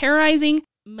 that was terrorizing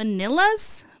Manila?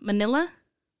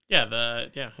 Yeah,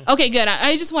 Okay, good.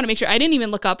 I just want to make sure. I didn't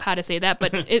even look up how to say that,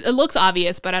 but it looks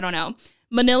obvious, but I don't know.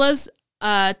 Manila's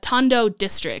Tondo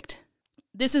district.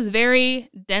 This is very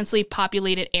densely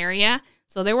populated area,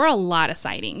 so there were a lot of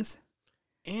sightings.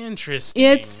 Interesting.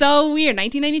 It's so weird.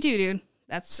 1992, dude.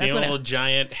 That's the old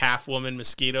giant half-woman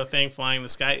mosquito thing flying in the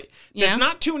sky. Yeah. There's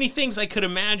not too many things I could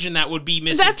imagine that would be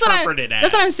misinterpreted as.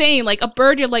 That's what I'm saying. Like a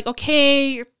bird, you're like,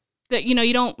 okay, that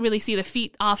you don't really see the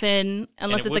feet often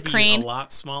unless it's a crane. It would be a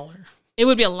lot smaller. It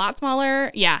would be a lot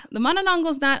smaller. Yeah, the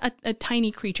Manananggal's not a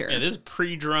tiny creature. Yeah, this is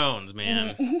pre-drones,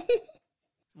 man.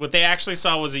 What they actually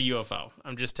saw was a UFO.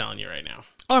 I'm just telling you right now.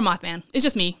 Or Mothman. It's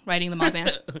just me writing the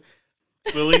Mothman.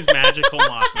 Willie's magical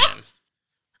Mothman.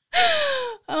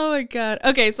 Oh my God.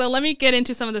 Okay, so let me get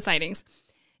into some of the sightings.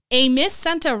 A Miss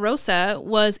Santa Rosa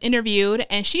was interviewed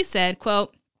and she said,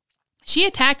 quote, "She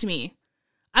attacked me.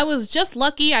 I was just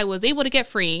lucky I was able to get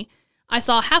free. I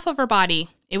saw half of her body.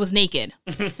 It was naked.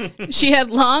 She had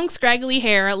long, scraggly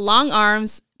hair, long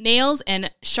arms, nails,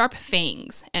 and sharp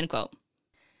fangs," end quote.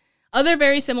 Other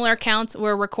very similar accounts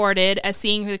were recorded as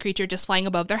seeing the creature just flying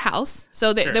above their house.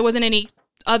 So there wasn't any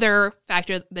other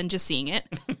factor than just seeing it.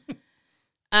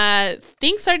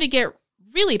 Things started to get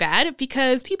really bad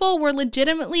because people were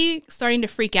legitimately starting to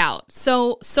freak out.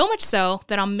 So much so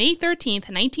that on May 13th,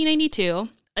 1992,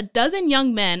 a dozen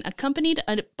young men accompanied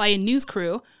by a news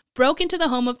crew broke into the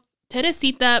home of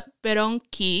Teresita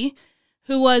Beronqui,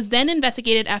 who was then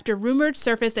investigated after rumored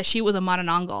surfaced that she was a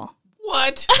Manananggal.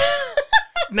 What?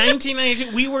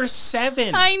 1992. We were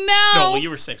 7. I know. No, well, you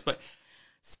were 6, but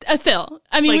still,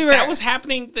 I mean, we were. That was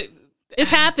happening.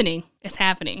 It's happening. It's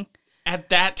happening at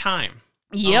that time.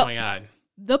 Yep. Oh my God.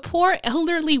 The poor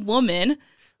elderly woman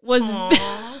was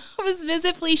was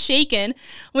visibly shaken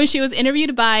when she was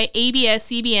interviewed by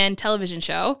ABS-CBN television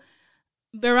show.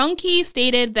 Beronqui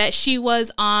stated that she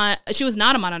was not a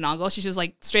Manananggal. She was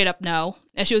like straight up no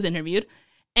as she was interviewed,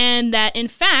 and that in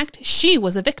fact she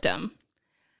was a victim.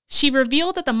 She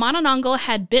revealed that the Manananggal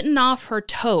had bitten off her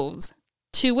toes,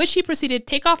 to which she proceeded to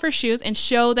take off her shoes and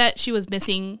show that she was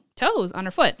missing toes on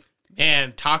her foot.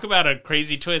 And talk about a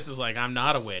crazy twist is like, I'm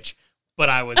not a witch, but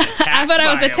I was attacked. But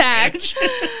I was attacked.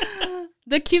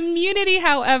 The community,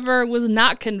 however, was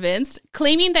not convinced,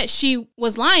 claiming that she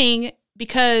was lying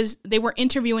because they were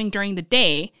interviewing during the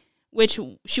day, which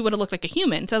she would have looked like a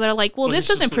human. So they're like, well, this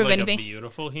doesn't prove anything. A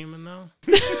beautiful human, though?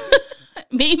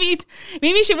 Maybe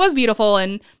she was beautiful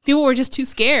and people were just too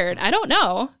scared. I don't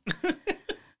know.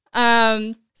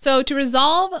 So to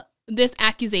resolve this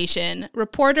accusation,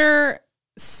 reporter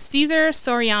Cesar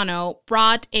Soriano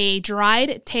brought a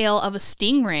dried tail of a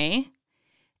stingray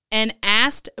and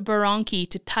asked Beronqui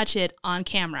to touch it on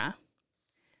camera.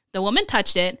 The woman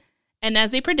touched it, and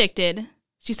as they predicted,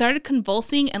 she started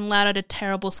convulsing and let out a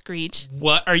terrible screech.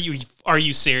 What? Are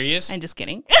you serious? I'm just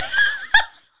kidding.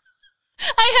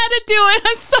 I had to do it.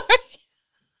 I'm sorry.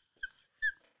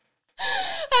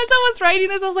 As I was writing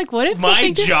this, I was like, what if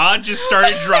my jaw just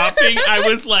started dropping? I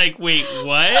was like, wait,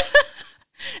 what?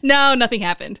 No, nothing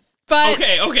happened. But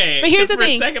Okay. But here's the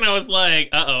thing. For a second, I was like,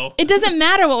 uh-oh. It doesn't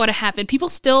matter what would have happened. People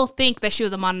still think that she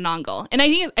was a Manananggal. And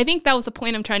I think that was the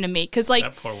point I'm trying to make. Because, like,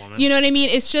 That poor woman. you know what I mean?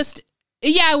 It's just,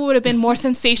 yeah, it would have been more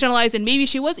sensationalized and maybe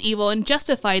she was evil and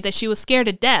justified that she was scared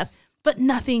to death. But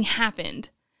nothing happened.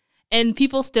 And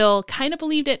people still kind of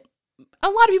believed it. A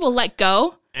lot of people let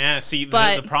go. Yeah, see,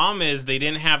 but the problem is they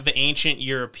didn't have the ancient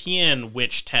European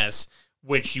witch tests,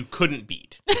 which you couldn't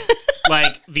beat.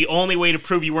 Like, the only way to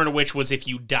prove you weren't a witch was if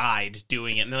you died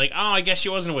doing it. And they're like, oh, I guess she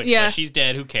wasn't a witch, Yeah. but she's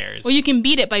dead. Who cares? Well, you can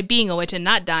beat it by being a witch and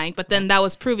not dying, but then that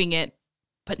was proving it.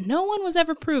 But no one was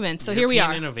ever proven, so here we are.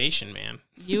 European innovation, man.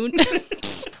 You.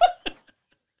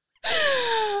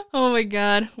 Oh my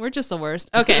god, we're just the worst.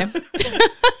 Okay.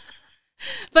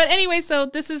 But anyway, so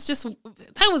this is just,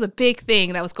 that was a big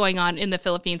thing that was going on in the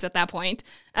Philippines at that point,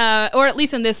 or at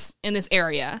least in this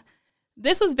area.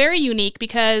 This was very unique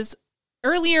because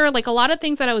earlier, like a lot of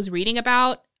things that I was reading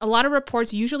about, a lot of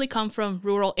reports usually come from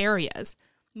rural areas.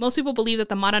 Most people believe that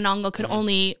the Manananggal could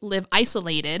only live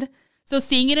isolated. So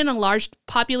seeing it in a large,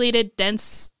 populated,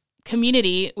 dense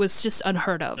community was just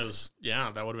unheard of.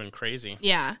 That would have been crazy.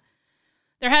 Yeah.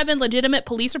 There have been legitimate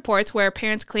police reports where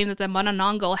parents claim that the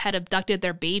Manananggal had abducted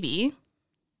their baby.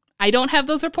 I don't have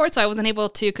those reports, so I wasn't able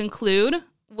to conclude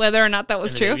whether or not that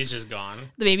was And true. The baby's just gone.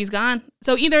 The baby's gone.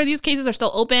 So either of these cases are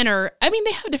still open or, I mean,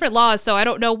 they have different laws, so I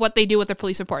don't know what they do with their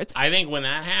police reports. I think when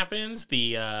that happens,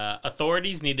 the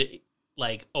authorities need to,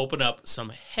 like, open up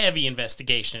some heavy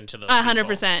investigation into those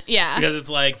 100%, yeah. Because it's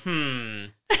like,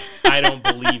 I don't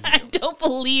believe you. I don't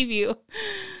believe you.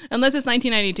 Unless it's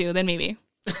 1992, then maybe.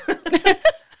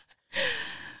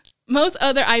 Most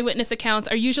other eyewitness accounts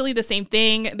are usually the same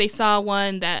thing. They saw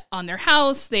one that on their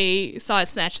house, they saw it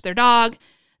snatch their dog,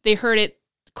 they heard it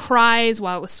cries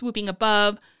while it was swooping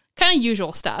above, kind of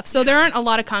usual stuff. So there aren't a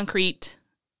lot of concrete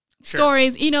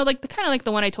stories, you know, like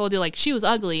the one I told you, like she was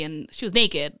ugly and she was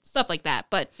naked, stuff like that.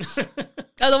 But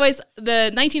otherwise,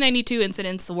 the 1992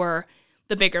 incidents were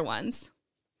the bigger ones.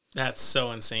 That's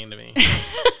so insane to me.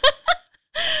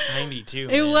 92.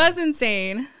 It man. was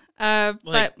insane.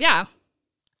 But yeah,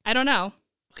 I don't know.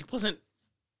 Like,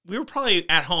 we were probably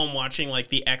at home watching like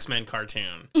the X-Men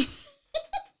cartoon.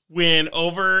 When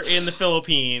over in the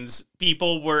Philippines,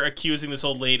 people were accusing this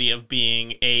old lady of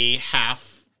being a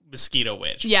half mosquito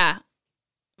witch. Yeah,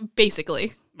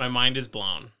 basically. My mind is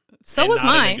blown. So was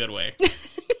not mine. in a good way.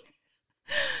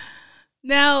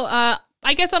 Now,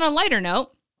 I guess on a lighter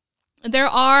note, there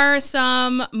are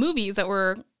some movies that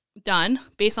were done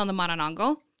based on the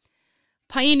Manananggal.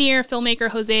 Pioneer filmmaker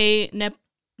Jose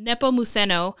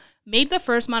Nepomuceno made the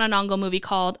first Manananggal movie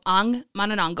called Ang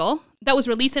Manananggal that was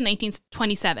released in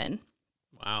 1927.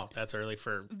 Wow, that's early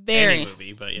for Very. any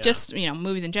movie, but yeah. Just, you know,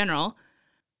 movies in general.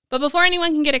 But before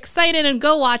anyone can get excited and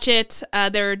go watch it,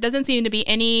 there doesn't seem to be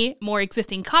any more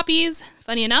existing copies.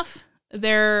 Funny enough,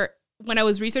 when I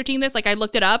was researching this, like I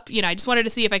looked it up, you know, I just wanted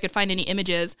to see if I could find any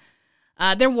images.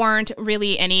 There weren't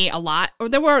really a lot, or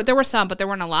there were some, but there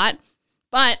weren't a lot.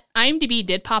 But IMDb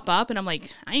did pop up, and I'm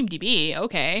like, IMDb,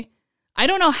 okay. I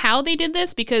don't know how they did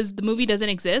this because the movie doesn't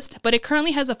exist, but it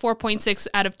currently has a 4.6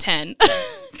 out of 10.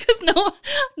 Because no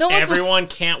one's... Everyone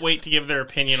can't wait to give their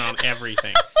opinion on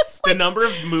everything. Like, the number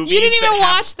of movies you didn't even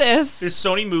that watch this. There's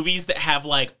so many movies that have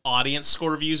like audience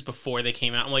score reviews before they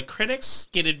came out. I'm like, critics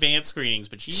get advanced screenings,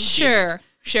 but you didn't.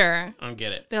 Sure. I don't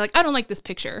get it. They're like, I don't like this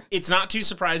picture. It's not too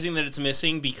surprising that it's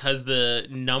missing because the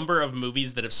number of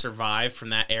movies that have survived from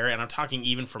that era, and I'm talking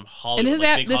even from Hollywood.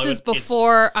 And this is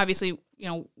before, obviously, you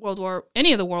know, World War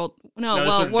II. World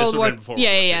War.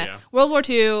 Yeah. World War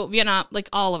II, Vietnam, like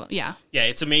all of them. Yeah. Yeah,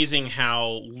 it's amazing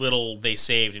how little they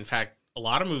saved. In fact, a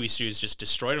lot of movie studios just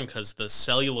destroyed them because the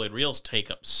celluloid reels take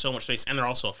up so much space, and they're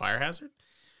also a fire hazard.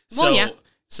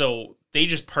 So they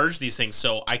just purged these things.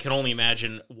 So I can only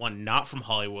imagine one not from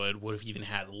Hollywood would have even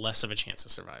had less of a chance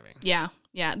of surviving. Yeah.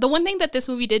 The one thing that this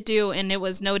movie did do, and it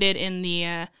was noted in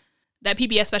the that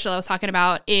PBS special I was talking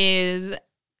about, is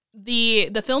the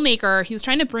filmmaker, he was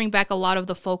trying to bring back a lot of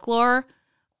the folklore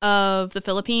of the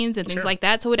Philippines and things like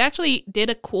that. So it actually did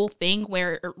a cool thing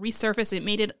where it resurfaced. It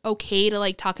made it okay to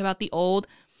like talk about the old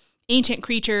ancient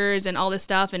creatures and all this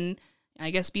stuff, and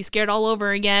I guess be scared all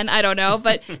over again. I don't know,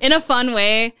 but in a fun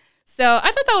way. So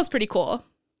I thought that was pretty cool.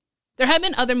 There have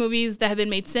been other movies that have been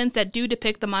made since that do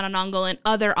depict the Manananggal and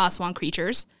other Aswang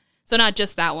creatures. So not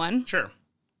just that one. Sure.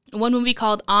 One movie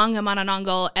called Ang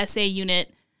Manananggal SA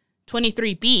Unit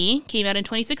 23B came out in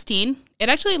 2016. It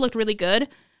actually looked really good,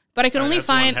 but I could only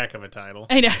find... That's one heck of a title.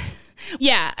 I know.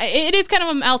 Yeah, it is kind of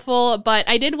a mouthful, but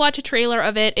I did watch a trailer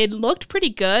of it. It looked pretty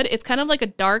good. It's kind of like a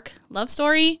dark love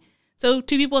story. So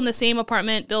two people in the same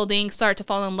apartment building start to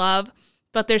fall in love,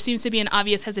 but there seems to be an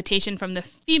obvious hesitation from the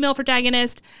female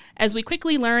protagonist as we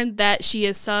quickly learn that she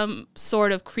is some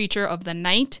sort of creature of the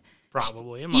night.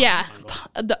 Probably a Yeah,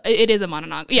 it is a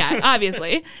Mononoke. Yeah,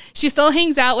 obviously. She still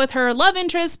hangs out with her love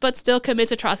interest, but still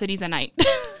commits atrocities at night.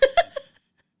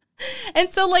 And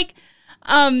so, like,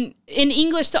 in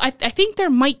English, so I think there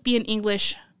might be an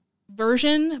English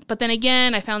version, but then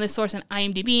again, I found this source in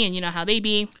IMDb, and you know how they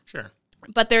be. Sure.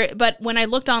 But when I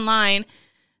looked online,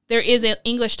 there is an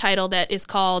English title that is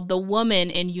called The Woman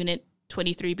in Unit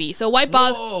 23B. So why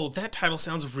bother? Whoa, that title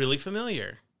sounds really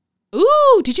familiar.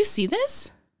 Ooh, did you see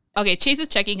this? Okay, Chase is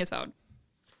checking his phone.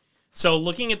 So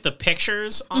looking at the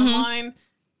pictures online,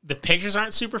 the pictures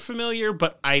aren't super familiar,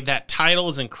 but that title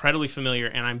is incredibly familiar,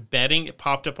 and I'm betting it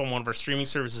popped up on one of our streaming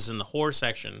services in the horror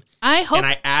section. I hope. And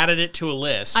I added it to a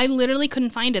list. I literally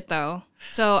couldn't find it though,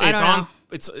 so I don't know.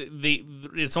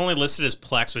 It's only listed as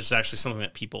Plex, which is actually something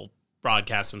that people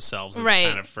broadcast themselves. And Right. It's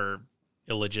kind of for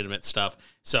illegitimate stuff.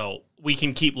 So we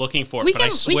can keep looking for it, We but I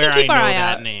can swear I keep know our eye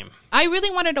that out. name. I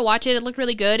really wanted to watch it. It looked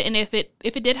really good, and if it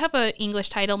did have an English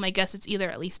title, my guess it's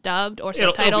either at least dubbed or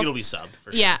subtitled. It'll be subbed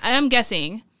for sure. Yeah, I'm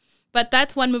guessing. But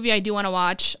that's one movie I do want to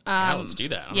watch. Yeah, let's do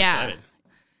that. I'm excited.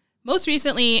 Most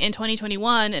recently, in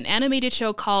 2021, an animated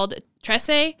show called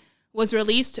Trece was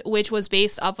released, which was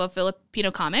based off a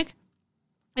Filipino comic.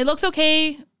 It looks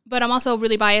okay, but I'm also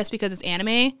really biased because it's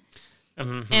anime.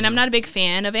 And I'm not a big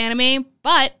fan of anime.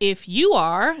 But if you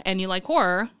are, and you like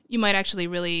horror, you might actually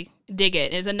really dig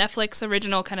it. It's a Netflix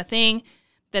original kind of thing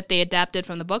that they adapted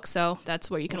from the book, so that's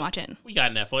where you can watch it. We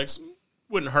got Netflix.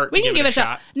 Wouldn't hurt We to can give give it a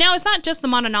shot. Now, it's not just the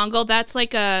Mononongo. That's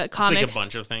like a comic. It's like a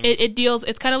bunch of things. It deals,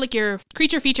 it's kind of like your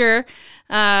creature feature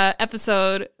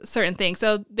episode, certain things.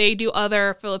 So they do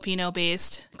other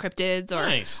Filipino-based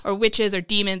cryptids or witches or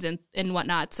demons and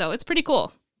whatnot. So it's pretty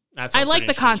cool. I like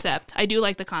the concept. I do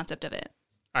like the concept of it.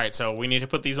 All right, so we need to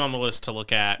put these on the list to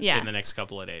look at Yeah. in the next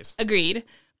couple of days. Agreed.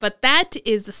 But that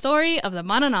is the story of the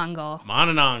Mononongo.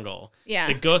 Mononongo. Yeah.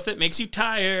 The ghost that makes you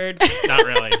tired. Not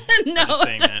really. No, I'm just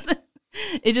saying it that. doesn't.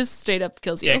 It just straight up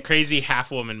kills you. Yeah, crazy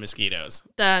half-woman mosquitoes.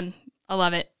 Done. I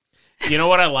love it. You know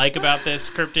what I like about this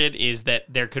cryptid is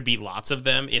that there could be lots of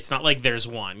them. It's not like there's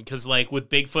one. Because, like, with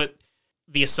Bigfoot,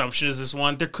 the assumption is there's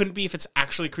one. There couldn't be if it's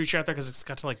actually a creature out there because it's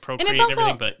got to, like, procreate And it's also,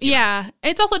 everything. But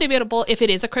it's also debatable if it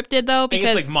is a cryptid, though,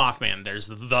 because... It's like Mothman. There's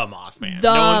the Mothman.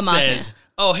 The no one Mothman. says,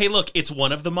 oh, hey, look, it's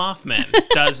one of the Mothmen.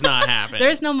 Does not happen.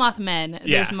 There's no Mothmen.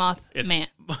 Yeah, There's Mothman.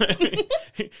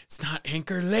 It's not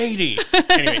Anchor Lady.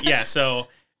 Anyway, yeah, so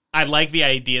I like the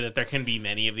idea that there can be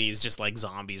many of these, just like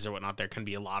zombies or whatnot. There can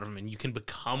be a lot of them, and you can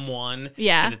become one.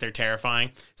 Yeah. And that they're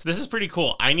terrifying. So this is pretty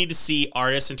cool. I need to see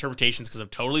artists' interpretations because I'm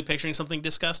totally picturing something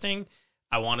disgusting.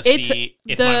 I want to see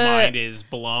if my mind is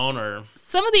blown or...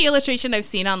 Some of the illustration I've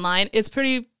seen online is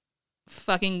pretty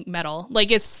fucking metal.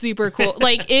 Like, it's super cool.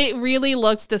 Like, it really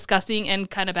looks disgusting and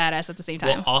kind of badass at the same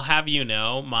time. Well, I'll have you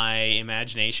know, my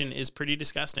imagination is pretty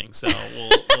disgusting. So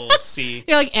we'll see.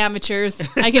 You're like amateurs.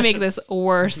 I can make this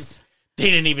worse. They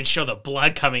didn't even show the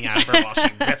blood coming out of her while she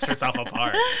rips herself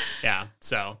apart. Yeah,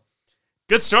 so...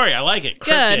 Good story. I like it.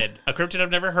 Cryptid. Good. A cryptid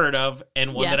I've never heard of,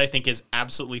 and one Yeah. that I think is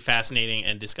absolutely fascinating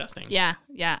and disgusting. Yeah.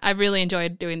 I really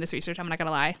enjoyed doing this research. I'm not going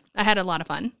to lie. I had a lot of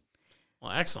fun.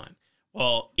 Well, excellent.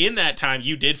 Well, in that time,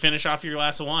 you did finish off your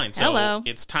glass of wine. So Hello.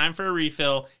 It's time for a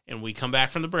refill, and we come back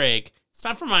from the break. It's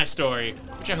time for my story,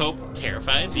 which I hope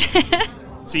terrifies you.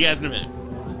 See you guys in a minute.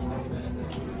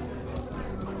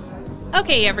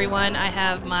 Okay, everyone. I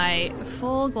have my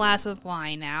full glass of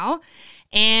wine now.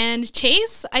 And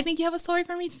Chase, I think you have a story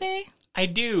for me today. I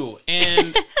do,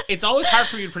 and it's always hard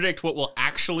for me to predict what will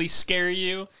actually scare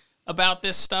you about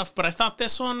this stuff, but I thought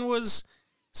this one was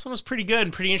pretty good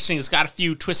and pretty interesting. It's got a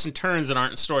few twists and turns that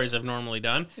aren't in stories I've normally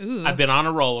done. Ooh. I've been on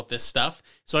a roll with this stuff.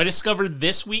 So I discovered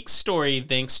this week's story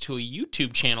thanks to a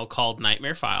YouTube channel called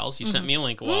Nightmare Files. You sent me a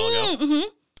link a while ago. Mm-hmm.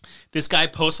 This guy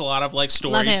posts a lot of like Love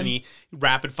stories him. and he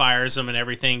rapid fires them and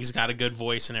everything. He's got a good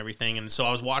voice and everything. And so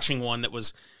I was watching one that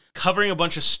was covering a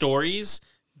bunch of stories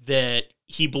that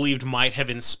he believed might have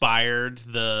inspired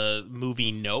the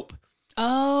movie Nope.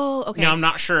 Oh, okay. Now, I'm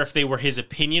not sure if they were his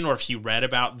opinion or if he read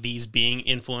about these being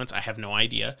influenced. I have no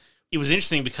idea. It was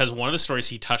interesting because one of the stories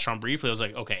he touched on briefly, I was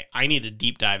like, okay, I need to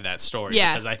deep dive that story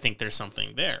because I think there's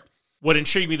something there. What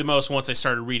intrigued me the most once I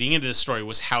started reading into this story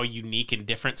was how unique and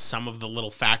different some of the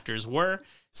little factors were.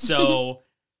 So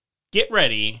get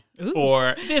ready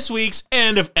for this week's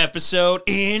end of episode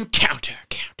encounter.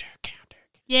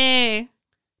 Yay.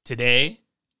 Today,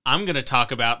 I'm going to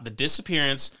talk about the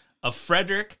disappearance of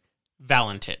Frederick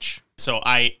Valentich. So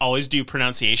I always do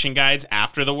pronunciation guides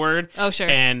after the word. Oh, sure.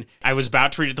 And I was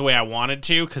about to read it the way I wanted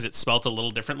to because it spelled a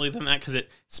little differently than that because it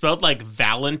spelled like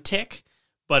Valentic,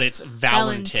 but it's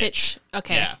Valentich.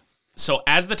 Okay. Yeah. So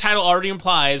as the title already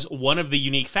implies, one of the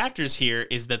unique factors here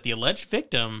is that the alleged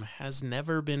victim has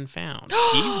never been found.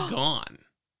 He's gone.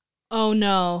 Oh,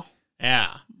 no.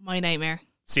 Yeah. My nightmare.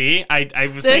 See, I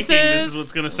was thinking this is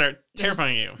what's going to start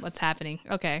terrifying you. What's happening?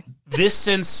 Okay. This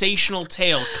sensational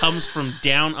tale comes from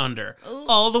down under,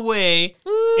 all the way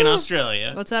in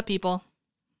Australia, What's up, people?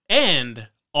 and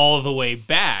all the way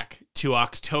back to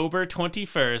October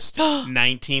 21st,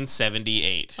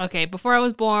 1978. Okay, before I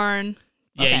was born.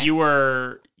 Yeah, Okay. you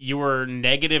were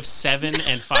 -7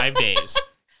 and 5 days.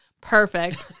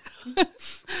 Perfect.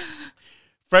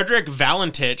 Frederick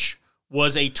Valentich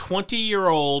was a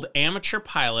 20-year-old amateur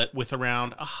pilot with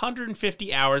around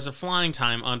 150 hours of flying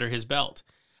time under his belt.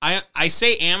 I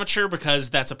say amateur because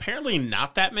that's apparently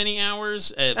not that many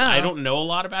hours. I don't know a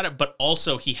lot about it, but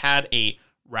also he had a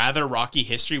rather rocky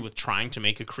history with trying to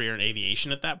make a career in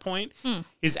aviation at that point.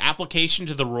 His application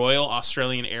to the Royal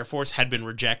Australian Air Force had been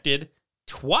rejected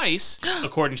twice,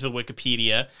 according to the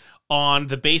Wikipedia, on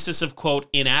the basis of, quote,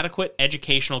 inadequate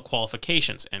educational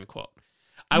qualifications, end quote.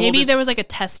 Maybe there was like a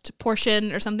test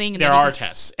portion or something. There are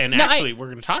tests, and actually, we're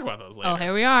going to talk about those later. Oh,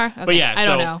 here we are. Okay. But yeah, I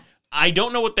don't know. I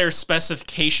don't know what their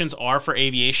specifications are for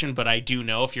aviation, but I do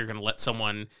know if you're going to let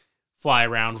someone fly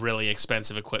around really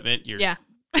expensive equipment, you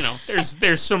know,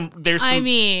 there's some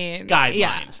guidelines.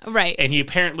 Yeah, right. And he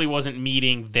apparently wasn't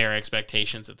meeting their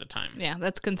expectations at the time. Yeah,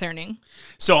 that's concerning.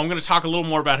 So I'm going to talk a little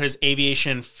more about his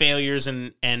aviation failures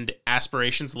and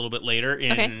aspirations a little bit later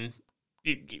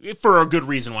for a good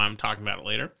reason why I'm talking about it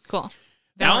later. Cool.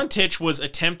 Valentich was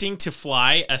attempting to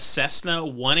fly a Cessna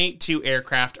 182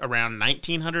 aircraft around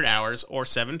 1900 hours or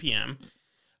 7 p.m.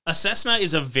 A Cessna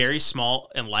is a very small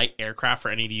and light aircraft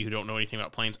for any of you who don't know anything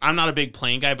about planes. I'm not a big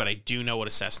plane guy, but I do know what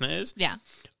a Cessna is. Yeah.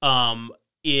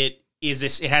 It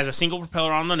has a single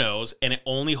propeller on the nose, and it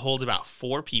only holds about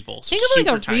 4 people. So think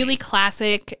of like a tiny. really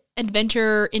classic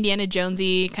adventure Indiana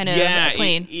Jonesy kind of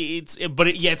plane.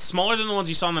 It's smaller than the ones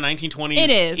you saw in the 1920s. It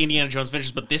is Indiana Jones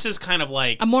adventures, but this is kind of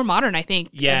like a more modern, I think.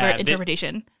 Yeah,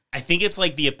 interpretation. I think it's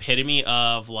like the epitome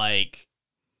of like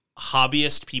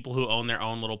hobbyist people who own their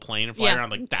own little plane and fly around.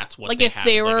 Like that's what like if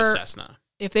they were like a Cessna.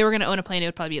 If they were going to own a plane, it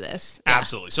would probably be this. Yeah.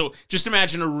 Absolutely. So just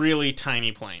imagine a really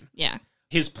tiny plane. Yeah.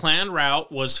 His planned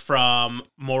route was from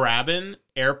Moorabbin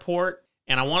Airport,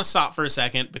 and I want to stop for a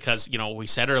second because, you know, we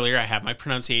said earlier I have my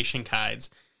pronunciation guides.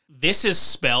 This is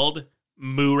spelled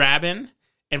Moorabbin,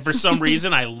 and for some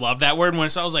reason I love that word. When I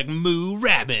saw it, I was like,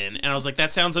 Moorabbin, and I was like,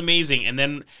 that sounds amazing. And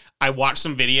then I watched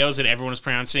some videos, and everyone was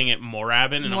pronouncing it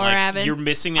Moorabbin, and I'm like, you're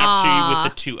missing the opportunity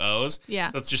with the 2 O's. Yeah.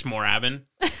 So it's just Moorabbin.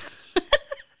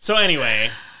 So anyway,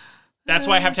 that's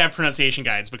why I have to have pronunciation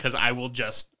guides, because I will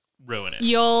just ruin it.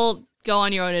 You'll go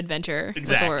on your own adventure with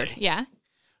the word. Yeah.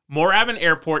 Moorabbin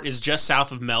Airport is just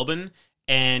south of Melbourne,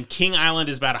 and King Island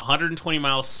is about 120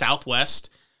 miles southwest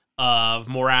of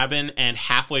Moorabbin and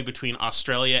halfway between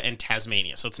Australia and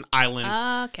Tasmania. So it's an island,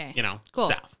 cool.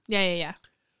 south. Yeah.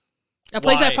 A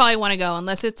place I probably want to go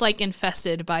unless it's like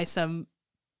infested by some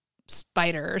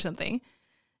spider or something.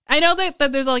 I know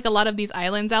that there's like a lot of these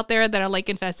islands out there that are like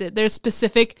infested. There's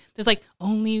like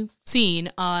only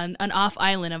seen on an off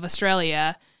island of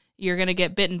Australia. You're going to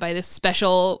get bitten by this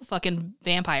special fucking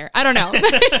vampire. I don't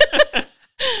know.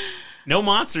 No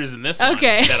monsters in this one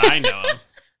that I know of.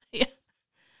 Yeah.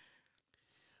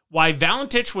 Why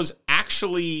Valentich was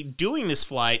actually doing this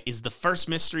flight is the first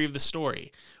mystery of the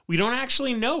story. We don't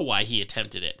actually know why he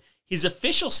attempted it. His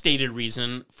official stated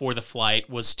reason for the flight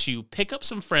was to pick up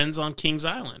some friends on Kings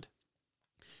Island.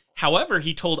 However,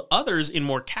 he told others in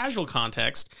more casual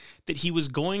context that he was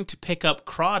going to pick up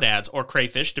crawdads or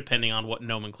crayfish, depending on what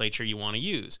nomenclature you want to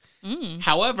use.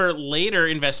 However, later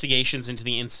investigations into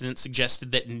the incident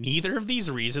suggested that neither of these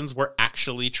reasons were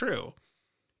actually true.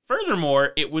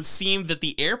 Furthermore, it would seem that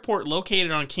the airport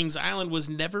located on Kings Island was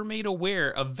never made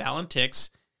aware of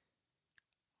Valentich's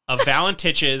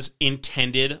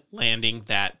intended landing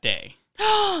that day.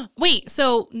 Wait,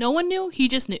 so no one knew? He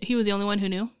just knew? He was the only one who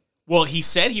knew? Well, he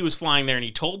said he was flying there and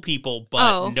he told people,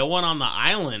 but no one on the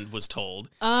island was told.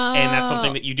 And that's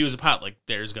something that you do as a pilot. Like,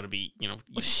 there's going to be, you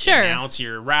announce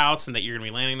your routes and that you're going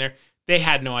to be landing there. They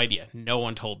had no idea. No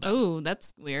one told them. Oh,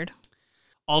 that's weird.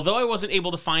 Although I wasn't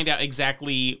able to find out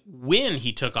exactly when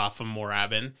he took off from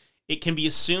Moorabbin, it can be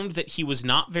assumed that he was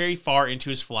not very far into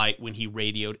his flight when he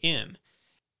radioed in.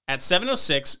 At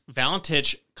 7:06,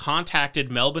 Valentich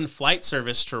contacted Melbourne Flight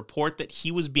Service to report that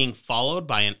he was being followed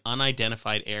by an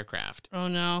unidentified aircraft. Oh,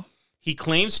 no. He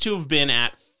claims to have been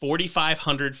at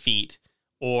 4,500 feet,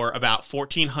 or about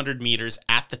 1,400 meters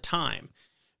at the time.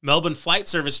 Melbourne Flight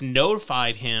Service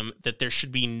notified him that there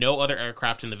should be no other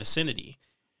aircraft in the vicinity.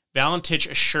 Valentich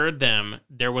assured them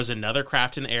there was another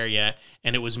craft in the area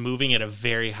and it was moving at a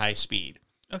very high speed.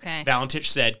 Okay. Valentich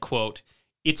said, quote,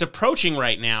 "It's approaching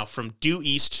right now from due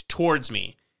east towards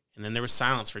me." And then there was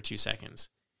silence for 2 seconds.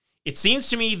 "It seems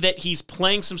to me that he's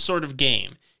playing some sort of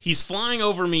game. He's flying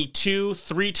over me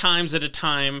 2-3 times at a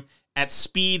time at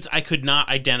speeds I could not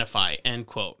identify," end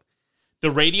quote.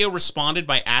 The radio responded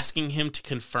by asking him to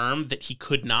confirm that he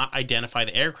could not identify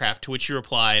the aircraft, to which he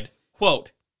replied,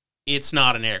 quote, "It's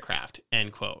not an aircraft,"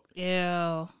 end quote.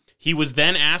 Ew. He was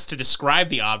then asked to describe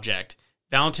the object.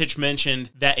 Valentich mentioned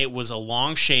that it was a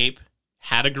long shape,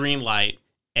 had a green light,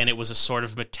 and it was a sort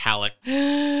of metallic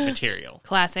material.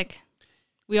 Classic.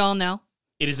 We all know.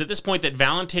 It is at this point that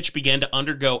Valentich began to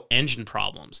undergo engine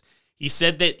problems. He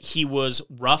said that he was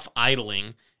rough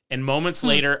idling, and moments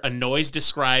later, a noise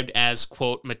described as,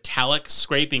 quote, "metallic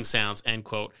scraping sounds," end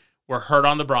quote, were heard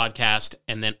on the broadcast,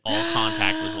 and then all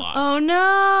contact was lost. Oh,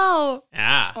 no.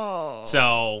 Yeah. Oh.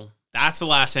 So that's the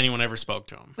last anyone ever spoke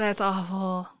to him. That's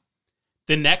awful.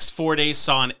 The next 4 days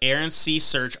saw an air and sea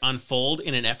search unfold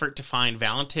in an effort to find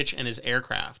Valentich and his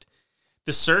aircraft.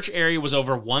 The search area was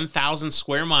over 1,000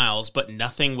 square miles, but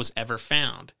nothing was ever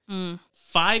found.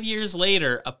 5 years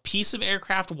later, a piece of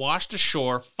aircraft washed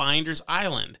ashore Finder's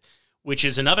Island, which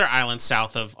is another island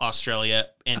south of Australia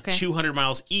and 200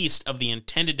 miles east of the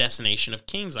intended destination of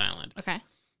Kings Island. Okay.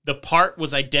 The part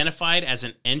was identified as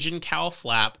an engine cowl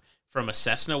flap from a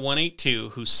Cessna 182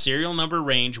 whose serial number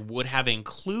range would have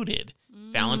included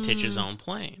Valentich's own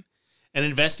plane. An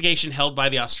investigation held by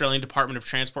the Australian Department of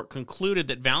Transport concluded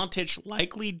that Valentich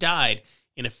likely died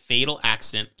in a fatal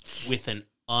accident with an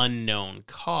unknown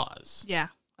cause. Yeah,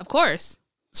 of course.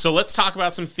 So let's talk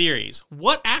about some theories.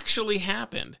 What actually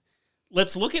happened?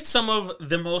 Let's look at some of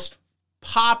the most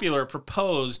popular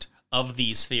proposed of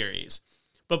these theories.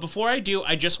 But before I do,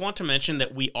 I just want to mention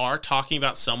that we are talking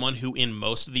about someone who in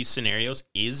most of these scenarios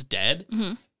is dead.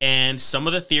 And some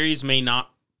of the theories may not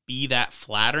be that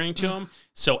flattering to him.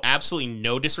 So absolutely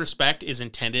no disrespect is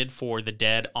intended for the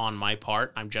dead on my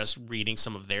part. I'm just reading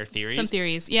some of their theories. Some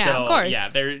theories. Yeah, So, of course. Yeah,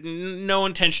 there's no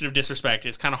intention of disrespect.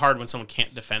 It's kind of hard when someone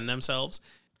can't defend themselves.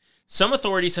 Some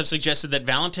authorities have suggested that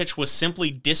Valentich was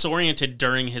simply disoriented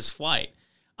during his flight.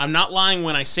 I'm not lying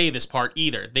when I say this part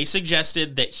either. They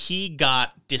suggested that he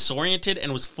got disoriented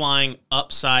and was flying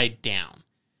upside down.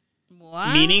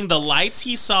 What? Meaning the lights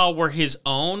he saw were his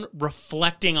own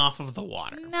reflecting off of the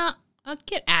water. No. Oh,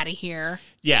 get out of here.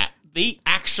 Yeah, they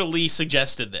actually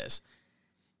suggested this.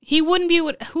 He wouldn't be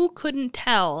who couldn't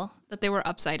tell that they were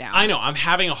upside down. I know. I'm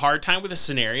having a hard time with this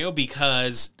scenario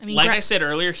because, I said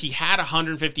earlier, he had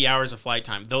 150 hours of flight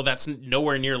time, though that's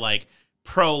nowhere near like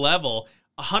pro level.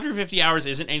 150 hours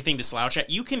isn't anything to slouch at.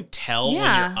 You can tell when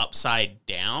you're upside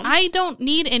down. I don't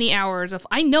need any hours of.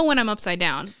 I know when I'm upside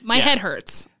down. My head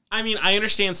hurts. I mean, I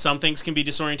understand some things can be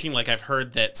disorienting. Like I've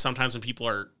heard that sometimes when people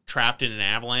are trapped in an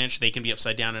avalanche, they can be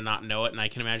upside down and not know it. And I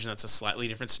can imagine that's a slightly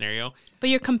different scenario. But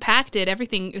you're compacted.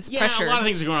 Everything is pressured. Yeah, a lot of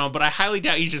things are going on. But I highly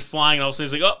doubt he's just flying and all of a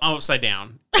sudden he's like, "Oh, I'm upside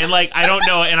down." And like, I don't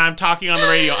know it. And I'm talking on the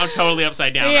radio. I'm totally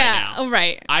upside down right now. Oh,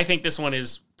 right. I think this one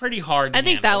is pretty hard to I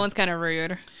think handle. that one's kind of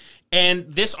rude.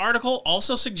 And this article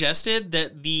also suggested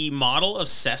that the model of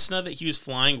Cessna that he was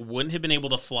flying wouldn't have been able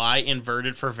to fly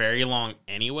inverted for very long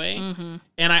anyway.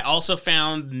 And I also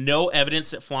found no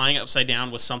evidence that flying upside down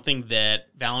was something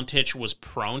that Valentich was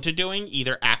prone to doing,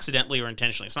 either accidentally or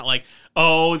intentionally. It's not like,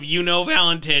 oh, you know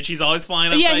Valentich, he's always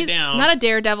flying upside down. Not a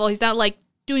daredevil. He's not like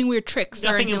doing weird tricks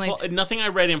or anything like that. Nothing I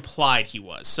read implied he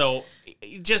was. So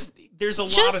just there's a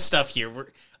lot of stuff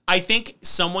here. I think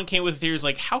someone came with theories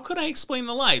like, how could I explain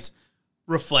the lights?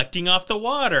 Reflecting off the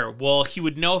water. Well, he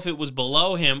would know if it was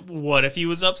below him. What if he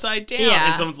was upside down? Yeah.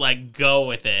 And someone's like, go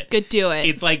with it. Good, do it.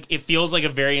 It's like, it feels like a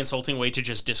very insulting way to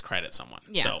just discredit someone.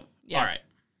 Yeah. So, all right.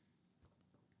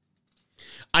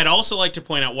 I'd also like to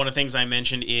point out one of the things I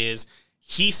mentioned is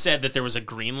he said that there was a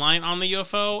green light on the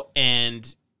UFO.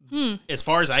 And as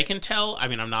far as I can tell, I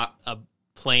mean, I'm not a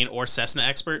plane or Cessna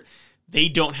expert. They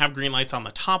don't have green lights on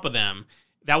the top of them.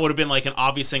 That would have been like an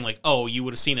obvious thing, like, oh, you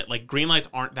would have seen it. Like, green lights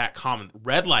aren't that common.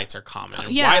 Red lights are common, and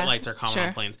white lights are common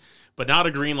on planes, but not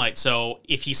a green light. So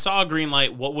if he saw a green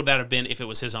light, what would that have been if it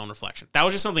was his own reflection? That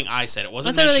was just something I said. It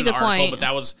wasn't mentioned in the article, but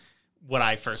that was what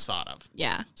I first thought of.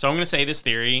 Yeah. So I'm going to say this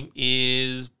theory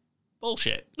is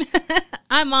bullshit.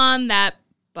 I'm on that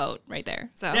boat right there.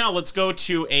 So now let's go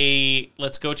to a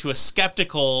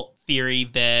skeptical theory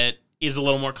that is a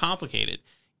little more complicated.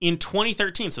 In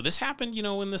 2013, so this happened, in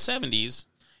the 70s.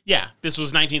 Yeah, this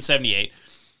was 1978.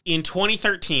 In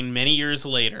 2013, many years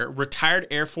later, retired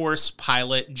Air Force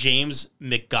pilot James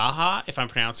McGaha, if I'm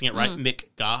pronouncing it right,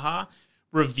 McGaha,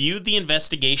 reviewed the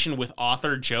investigation with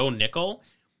author Joe Nickell.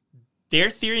 Their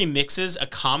theory mixes a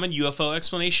common UFO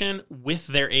explanation with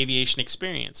their aviation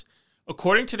experience.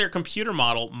 According to their computer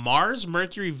model, Mars,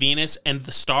 Mercury, Venus, and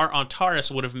the star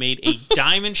Antares would have made a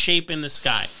diamond shape in the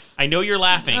sky. I know you're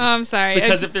laughing. Oh, I'm sorry.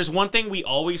 Because if there's one thing we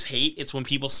always hate, it's when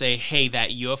people say, hey, that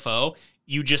UFO,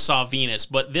 you just saw Venus.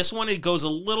 But this one, it goes a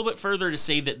little bit further to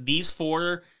say that these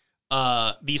three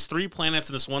planets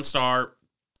and this one star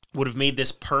would have made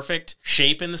this perfect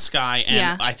shape in the sky.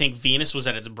 And I think Venus was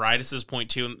at its brightest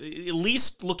point too. At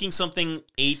least looking something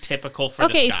atypical for the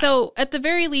sky. Okay, so at the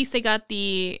very least,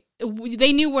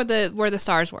 they knew where the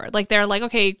stars were. Like, they're like,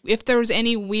 okay, if there was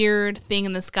any weird thing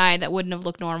in the sky that wouldn't have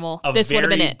looked normal, this would have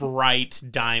been it. A very bright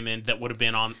diamond that would have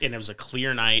been on, and it was a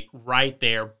clear night right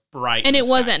there, bright. And it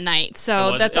was at night,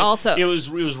 so that's also... It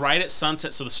was right at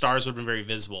sunset, so the stars would have been very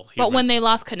visible. But when they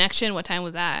lost connection, what time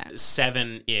was that?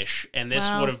 7-ish, and this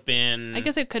would have been... I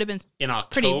guess it could have been... In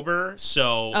October,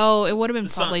 so... Oh, it would have been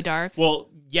probably dark. Well,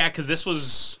 yeah, because this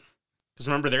was... Because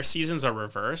remember, their seasons are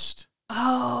reversed.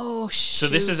 Oh, shoot. So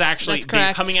this is actually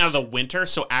coming out of the winter.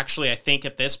 So actually, I think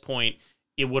at this point,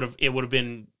 it would have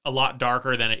been a lot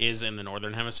darker than it is in the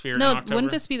northern hemisphere. No, in October.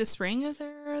 Wouldn't this be the spring if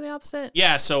they're the opposite?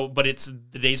 Yeah. So, but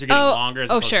the days are getting longer. As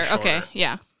opposed to shorter. Okay,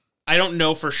 yeah. I don't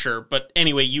know for sure, but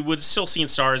anyway, you would still see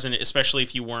stars, and especially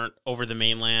if you weren't over the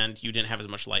mainland, you didn't have as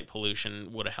much light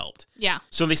pollution. Would have helped. Yeah.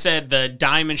 So they said the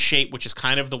diamond shape, which is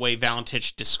kind of the way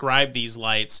Valentich described these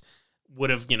lights, would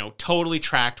have totally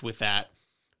tracked with that.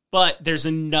 But there's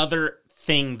another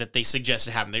thing that they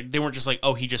suggested happened. They weren't just like,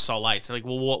 oh, he just saw lights. They're like,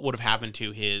 well, what would have happened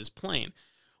to his plane?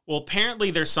 Well,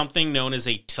 apparently there's something known as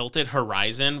a tilted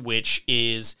horizon, which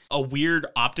is a weird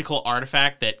optical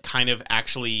artifact that kind of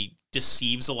actually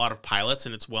deceives a lot of pilots,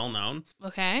 and it's well known.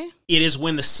 Okay. It is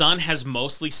when the sun has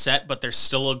mostly set, but there's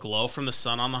still a glow from the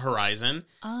sun on the horizon,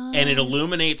 and it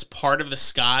illuminates part of the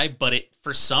sky, but it,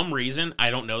 for some reason,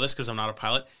 I don't know this because I'm not a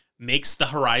pilot, makes the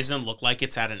horizon look like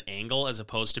it's at an angle as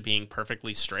opposed to being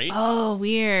perfectly straight. Oh,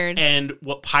 weird. And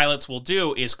what pilots will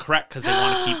do is correct because they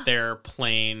want to keep their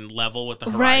plane level with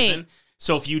the horizon. Right.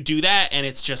 So if you do that and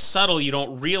it's just subtle, you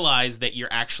don't realize that you're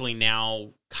actually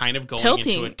now kind of going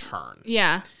into a turn.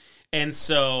 Yeah. And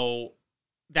so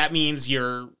that means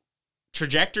your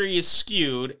trajectory is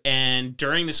skewed, and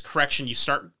during this correction, you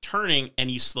start turning and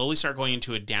you slowly start going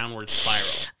into a downward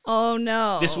spiral. Oh,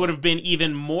 no. This would have been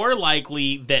even more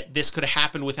likely that this could have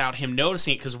happened without him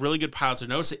noticing it, because really good pilots would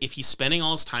notice it if he's spending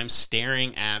all his time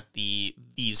staring at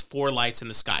these four lights in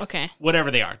the sky. Okay.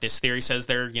 Whatever they are. This theory says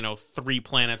they're, 3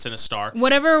 planets and a star.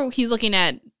 Whatever he's looking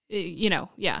at,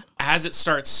 yeah. As it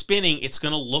starts spinning, it's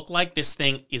going to look like this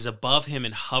thing is above him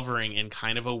and hovering in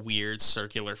kind of a weird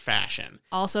circular fashion.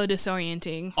 Also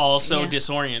disorienting.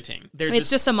 Disorienting. It's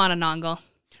just a mononongle.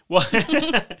 Well,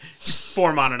 just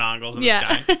 4 mononongles in the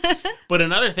sky. But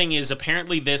another thing is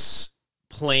apparently this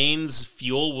plane's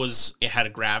fuel it had a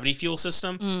gravity fuel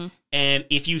system. Mm. And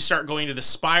if you start going to the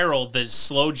spiral, the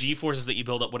slow G-forces that you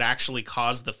build up would actually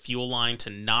cause the fuel line to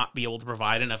not be able to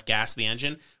provide enough gas to the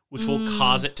engine, which will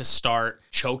cause it to start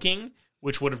choking,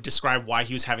 which would have described why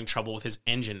he was having trouble with his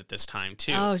engine at this time,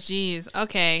 too. Oh, geez.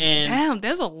 Okay. Damn,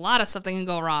 there's a lot of stuff that can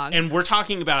go wrong. And we're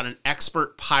talking about an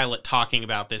expert pilot talking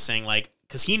about this, saying,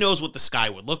 because he knows what the sky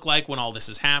would look like when all this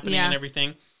is happening and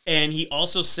everything. And he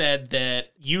also said that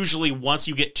usually once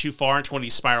you get too far into one of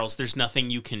these spirals, there's nothing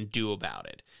you can do about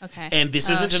it. Okay. And this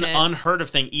isn't an unheard of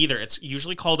thing either. It's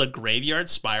usually called a graveyard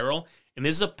spiral. And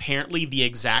this is apparently the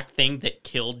exact thing that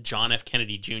killed John F.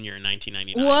 Kennedy Jr. in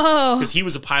 1999. Whoa. Because he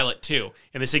was a pilot too.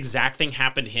 And this exact thing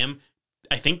happened to him,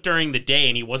 I think, during the day,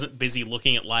 and he wasn't busy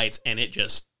looking at lights, and it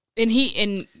just...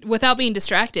 And without being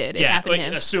distracted, it happened to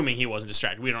him. Assuming he wasn't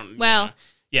distracted. We don't... Well...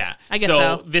 Yeah. I guess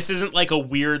so. This isn't like a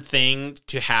weird thing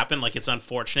to happen. Like, it's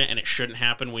unfortunate, and it shouldn't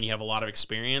happen when you have a lot of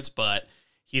experience, but...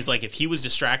 He's like, if he was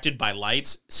distracted by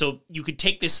lights... So you could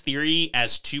take this theory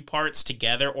as 2 parts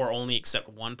together, or only accept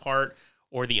one part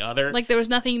or the other. Like, there was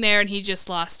nothing there and he just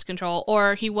lost control,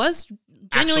 or he was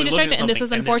genuinely distracted and this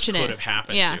was unfortunate. This could have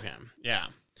happened to him. Yeah.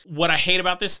 What I hate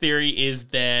about this theory is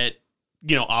that,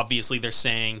 obviously they're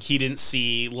saying he didn't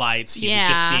see lights. He was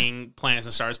just seeing planets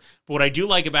and stars. But what I do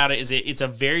like about it is it's a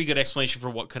very good explanation for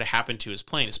what could have happened to his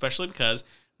plane, especially because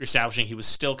you're establishing he was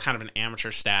still kind of an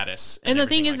amateur status. And the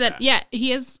thing is that,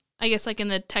 he is, I guess, like in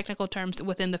the technical terms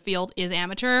within the field, is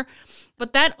amateur.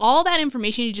 But all that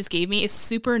information you just gave me is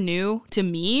super new to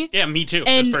me. Yeah, me too.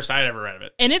 It's the first I'd ever read of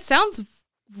it. And it sounds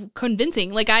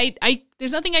convincing. Like,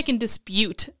 there's nothing I can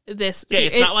dispute this. Yeah,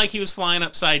 it's not like he was flying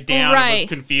upside down and was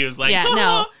confused. Like,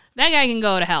 no. That guy can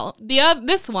go to hell.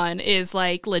 This one is,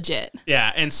 like, legit.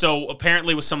 Yeah, and so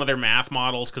apparently with some of their math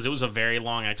models, because it was a very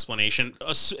long explanation,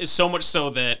 so much so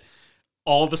that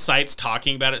all the sites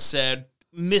talking about it said,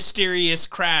 mysterious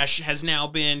crash has now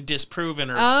been disproven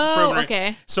or Oh, proven.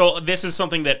 okay. So this is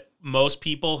something that most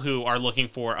people who are looking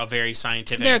for a very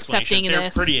scientific They're explanation, accepting they're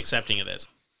this. pretty accepting of this.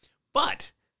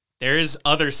 But there is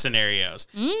other scenarios.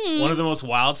 One of the most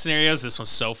wild scenarios, this one's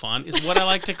so fun, is what I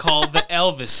like to call the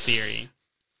Elvis theory.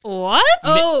 What?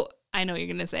 Oh, I know what you're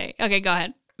going to say. Okay, go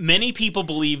ahead. Many people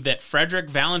believe that Frederick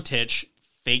Valentich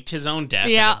faked his own death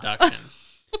Yeah. and abduction.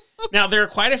 Now, there are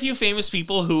quite a few famous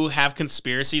people who have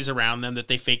conspiracies around them that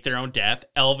they faked their own death.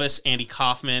 Elvis, Andy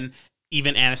Kaufman,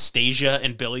 even Anastasia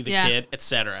and Billy the Kid,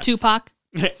 etc. Tupac.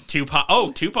 Tupac.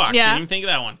 Oh, Tupac. Yeah. Didn't even think of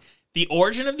that one. The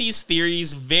origin of these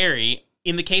theories vary.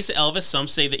 In the case of Elvis, some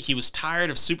say that he was tired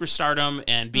of superstardom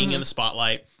and being in the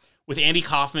spotlight. With Andy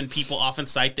Kaufman, people often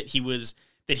cite that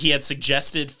he had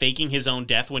suggested faking his own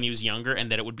death when he was younger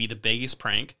and that it would be the biggest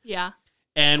prank. Yeah.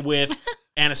 And with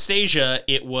Anastasia,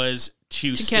 it was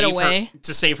to get away.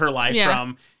 save her life Yeah.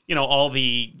 from, all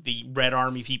the Red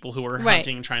Army people who were Right.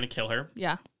 hunting and trying to kill her.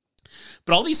 Yeah.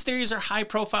 But all these theories are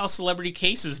high-profile celebrity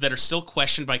cases that are still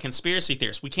questioned by conspiracy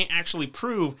theorists. We can't actually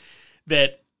prove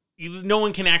that. No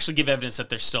one can actually give evidence that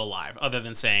they're still alive, other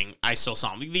than saying, I still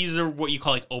saw them. These are what you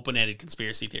call like open-ended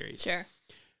conspiracy theories. Sure.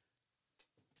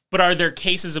 But are there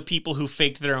cases of people who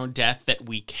faked their own death that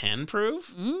we can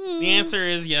prove? The answer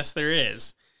is yes, there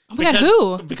is. Oh my God,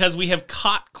 who? Because we have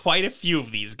caught quite a few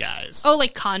of these guys. Oh,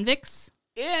 like convicts?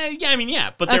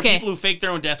 Yeah. But there Okay. are people who faked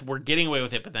their own death, were getting away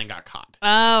with it, but then got caught.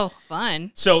 Oh,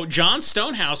 fun. So John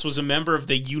Stonehouse was a member of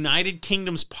the United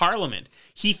Kingdom's Parliament.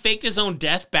 He faked his own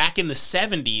death back in the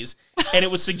 70s, and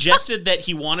it was suggested that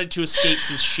he wanted to escape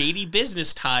some shady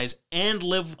business ties and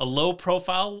live a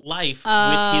low-profile life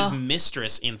with his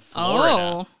mistress in Florida.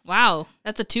 Oh, wow.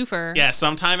 That's a twofer. Yeah,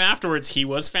 sometime afterwards, he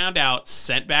was found out,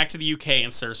 sent back to the UK,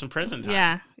 and served some prison time.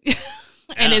 Yeah.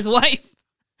 And his wife.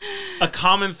 A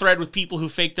common thread with people who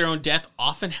fake their own death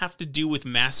often have to do with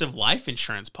massive life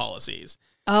insurance policies.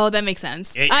 Oh, that makes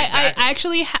sense. Exactly. I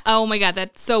actually, oh my God,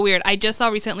 that's so weird. I just saw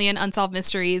recently in Unsolved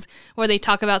Mysteries where they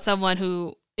talk about someone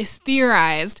who is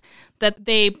theorized that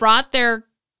they brought their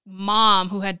mom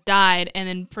who had died and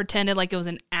then pretended like it was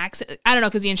an accident. I don't know,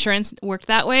 because the insurance worked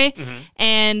that way,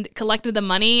 and collected the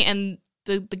money, and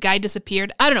the guy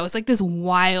disappeared. I don't know. It's like this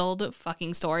wild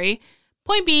fucking story.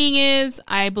 Point being is,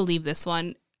 I believe this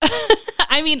one.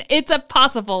 I mean, it's a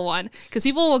possible one because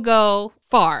people will go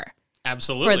far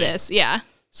Absolutely. for this. Yeah.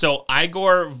 So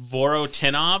Igor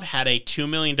Vorotinov had a $2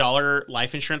 million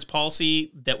life insurance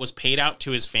policy that was paid out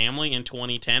to his family in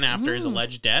 2010 after his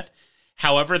alleged death.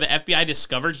 However, the FBI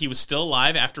discovered he was still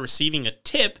alive after receiving a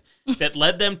tip that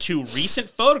led them to recent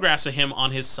photographs of him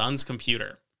on his son's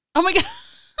computer. Oh my God.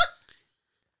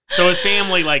 So his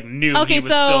family knew he was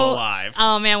still alive.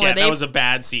 Oh man, were they? That was a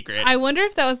bad secret. I wonder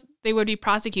if they would be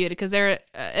prosecuted because they're,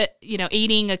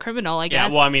 aiding a criminal. I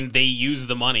guess. Yeah, well, I mean, they used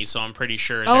the money, so I'm pretty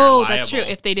sure they're oh, liable. that's true.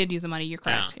 If they did use the money, you're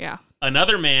correct. Yeah.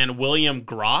 Another man, William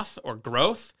Groth,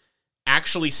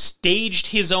 actually staged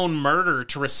his own murder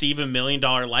to receive $1 million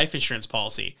life insurance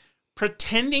policy.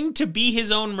 Pretending to be his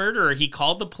own murderer, he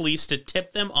called the police to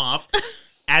tip them off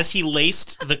as he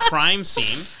laced the crime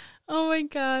scene. Oh my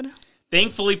God.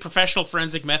 Thankfully, professional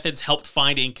forensic methods helped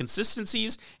find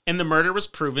inconsistencies, and the murder was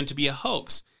proven to be a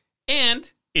hoax. And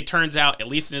it turns out, at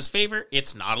least in his favor,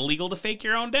 it's not illegal to fake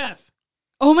your own death.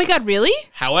 Oh my God, really?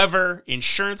 However,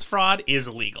 insurance fraud is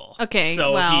illegal. Okay,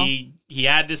 so well. he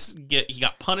had to he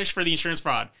got punished for the insurance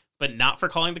fraud, but not for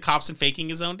calling the cops and faking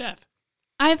his own death.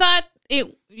 I thought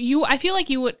I feel like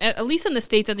you would, at least in the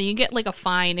States, I think you get a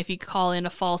fine if you call in a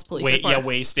false police report. Yeah,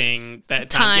 wasting that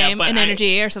time, and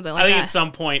energy or something like I think that. at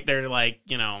some point they're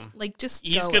just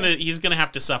he's go gonna away. he's gonna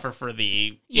have to suffer for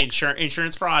the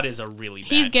insurance fraud is a really bad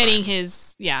He's getting crime.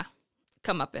 his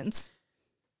comeuppance.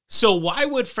 So why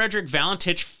would Frederick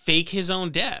Valentich fake his own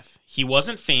death? He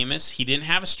wasn't famous. He didn't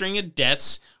have a string of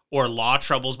debts or law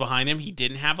troubles behind him. He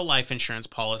didn't have a life insurance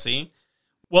policy.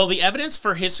 Well, the evidence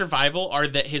for his survival are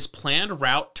that his planned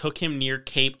route took him near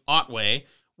Cape Otway,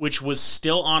 which was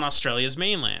still on Australia's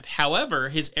mainland. However,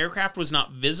 his aircraft was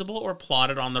not visible or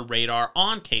plotted on the radar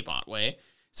on Cape Otway,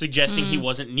 suggesting he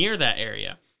wasn't near that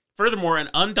area. Furthermore, an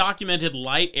undocumented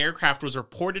light aircraft was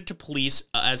reported to police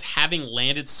as having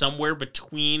landed somewhere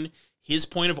between his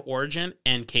point of origin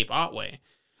and Cape Otway.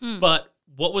 But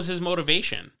what was his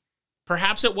motivation?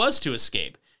 Perhaps it was to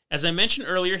escape. As I mentioned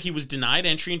earlier, he was denied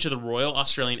entry into the Royal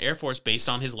Australian Air Force based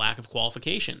on his lack of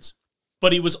qualifications.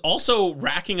 But he was also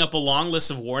racking up a long list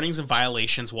of warnings and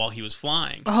violations while he was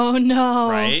flying. Oh no!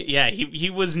 Right? Yeah, he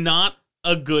was not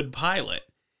a good pilot.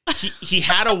 He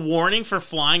had a warning for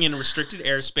flying in restricted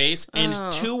airspace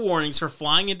and 2 warnings for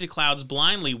flying into clouds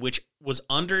blindly, which was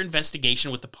under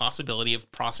investigation with the possibility of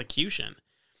prosecution.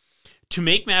 to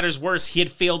make matters worse, he had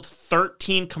failed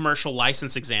 13 commercial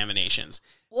license examinations,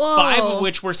 Whoa. 5 of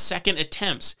which were second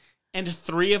attempts, and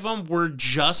 3 of them were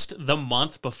just the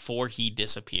month before he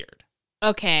disappeared.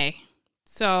 Okay.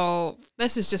 So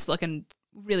this is just looking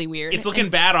really weird. It's looking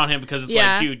bad on him because it's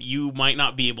like, dude, you might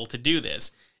not be able to do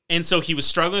this. And so he was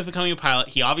struggling with becoming a pilot.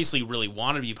 He obviously really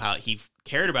wanted to be a pilot. He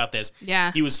cared about this.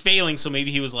 Yeah. He was failing, so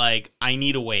maybe he was like, I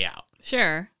need a way out.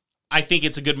 Sure. I think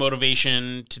it's a good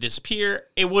motivation to disappear.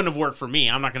 It wouldn't have worked for me.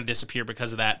 I'm not going to disappear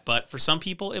because of that. But for some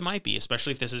people, it might be,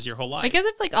 especially if this is your whole life. I guess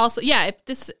if like also, yeah, if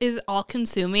this is all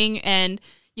consuming and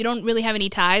you don't really have any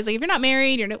ties, like if you're not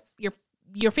married,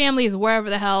 your family is wherever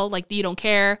the hell, like you don't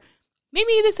care,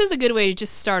 maybe this is a good way to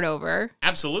just start over.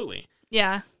 Absolutely.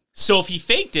 Yeah. So if he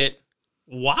faked it,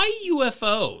 why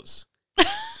UFOs?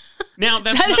 Now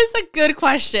that is a good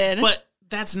question. But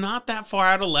that's not that far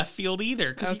out of left field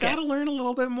either, because you got to learn a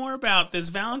little bit more about this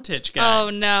Valentich guy. Oh,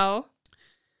 no.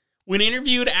 When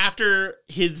interviewed after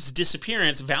his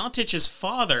disappearance, Valentich's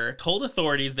father told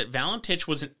authorities that Valentich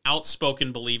was an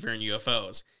outspoken believer in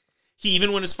UFOs. He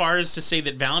even went as far as to say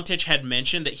that Valentich had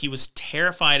mentioned that he was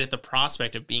terrified at the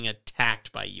prospect of being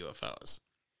attacked by UFOs.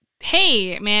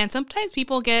 Hey, man, sometimes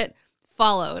people get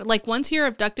followed. Like once you're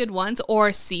abducted once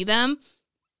or see them,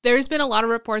 there's been a lot of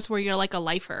reports where you're like a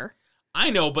lifer. I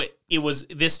know, but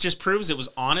this just proves it was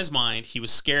on his mind. He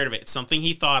was scared of it. It's something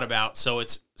he thought about, so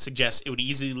it suggests it would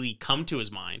easily come to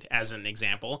his mind, as an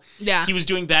example. Yeah. He was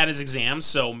doing bad at his exams,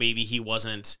 so maybe he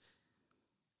wasn't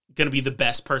going to be the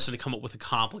best person to come up with a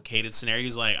complicated scenario.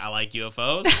 He's like, I like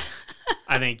UFOs.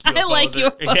 I think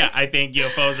UFOs Yeah, I think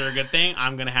UFOs are a good thing.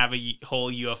 I'm going to have a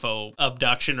whole UFO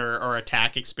abduction or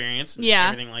attack experience. Yeah.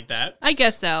 Everything like that. I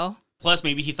guess so. Plus,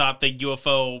 maybe he thought the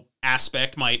UFO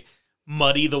aspect might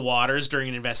muddy the waters during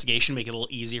an investigation, make it a little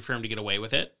easier for him to get away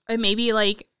with it. And maybe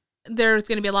like there's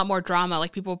going to be a lot more drama,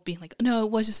 like people being like, no,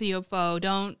 it was just a UFO.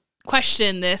 Don't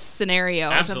question this scenario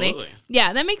or Absolutely. something.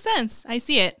 Yeah, that makes sense. I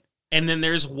see it. And then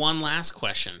there's one last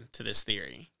question to this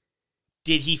theory.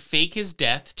 Did he fake his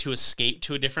death to escape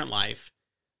to a different life,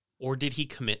 or did he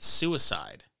commit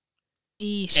suicide?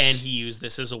 Eesh. And he used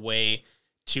this as a way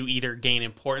to either gain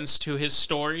importance to his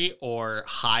story or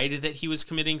hide that he was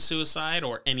committing suicide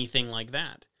or anything like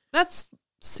that. That's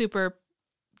super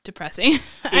depressing.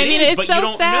 It's so you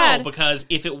don't sad. know, because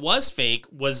if it was fake,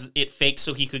 was it fake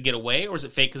so he could get away, or was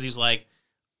it fake because he was like,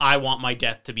 I want my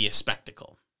death to be a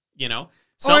spectacle, you know?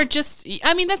 Or just,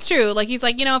 that's true. Like, he's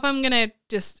like, if I'm going to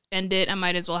just end it, I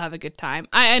might as well have a good time.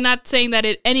 I'm not saying that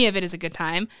any of it is a good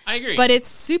time. I agree. But it's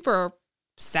super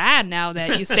sad now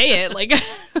that you say it. Like,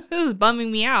 this is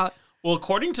bumming me out. Well,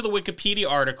 according to the Wikipedia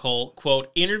article,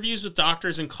 quote, interviews with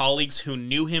doctors and colleagues who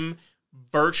knew him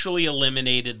virtually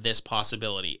eliminated this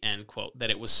possibility, end quote, that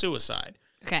it was suicide.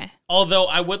 Okay. Although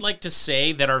I would like to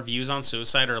say that our views on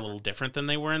suicide are a little different than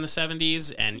they were in the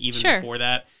 70s and even before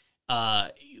that.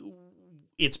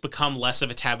 It's become less of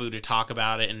a taboo to talk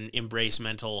about it and embrace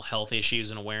mental health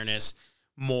issues and awareness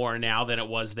more now than it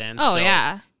was then. Oh,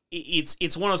 yeah.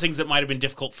 It's one of those things that might have been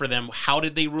difficult for them. How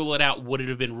did they rule it out? Would it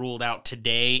have been ruled out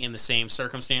today in the same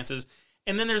circumstances?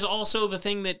 And then there's also the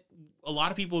thing that a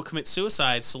lot of people who commit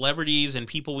suicide, celebrities and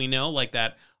people we know like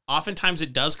that, oftentimes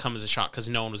it does come as a shock because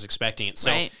no one was expecting it.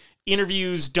 So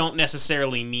interviews don't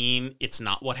necessarily mean it's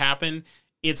not what happened.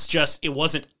 It's just, it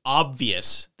wasn't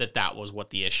obvious that that was what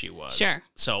the issue was. Sure.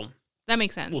 So that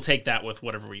makes sense. We'll take that with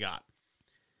whatever we got.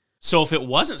 So if it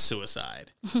wasn't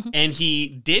suicide and he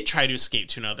did try to escape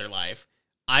to another life,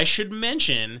 I should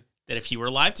mention that if he were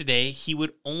alive today, he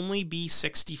would only be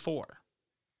 64.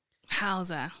 How's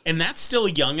that? And that's still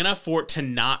young enough for it to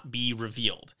not be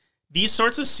revealed. These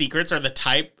sorts of secrets are the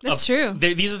type That's true.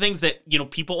 These are things that,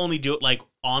 people only do it like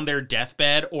on their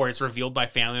deathbed, or it's revealed by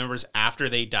family members after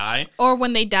they die. Or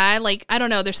when they die, like, I don't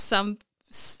know, there's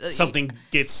something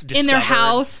gets discovered in their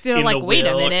house. They're like, wait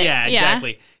a minute. Yeah,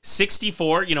 exactly.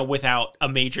 64, without a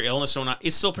major illness or not,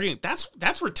 it's still pretty.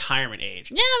 That's retirement age.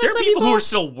 Yeah, there are people who are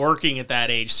still working at that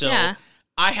age. So yeah.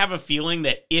 I have a feeling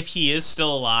that if he is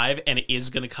still alive and it is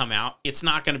going to come out, it's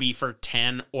not going to be for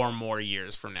 10 or more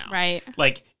years from now. Right.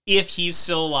 Like, if he's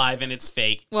still alive and it's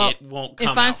fake, it won't come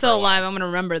out. If I'm still alive, I'm going to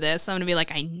remember this. I'm going to be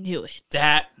like, I knew it.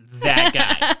 That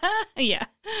guy. Yeah.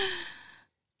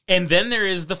 And then there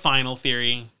is the final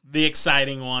theory, the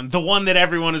exciting one, the one that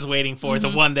everyone is waiting for, the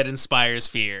one that inspires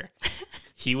fear.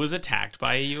 He was attacked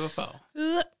by a UFO.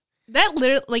 That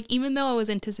literally, like, even though I was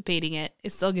anticipating it,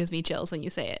 it still gives me chills when you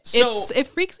say it. So, it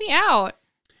freaks me out.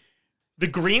 The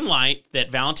green light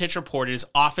that Valentich reported is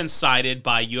often cited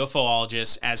by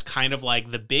UFOologists as kind of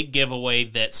like the big giveaway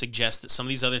that suggests that some of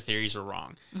these other theories are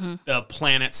wrong. Mm-hmm. The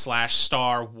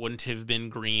planet/star wouldn't have been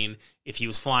green. If he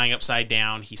was flying upside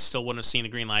down, he still wouldn't have seen a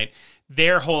green light.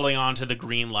 They're holding on to the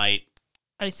green light.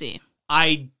 I see.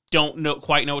 I don't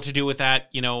quite know what to do with that.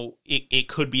 You know, it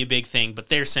could be a big thing, but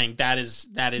they're saying that is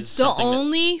the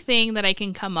only thing that I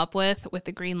can come up with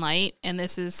the green light, and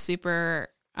this is super...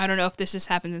 I don't know if this just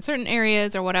happens in certain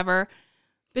areas or whatever,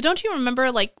 but don't you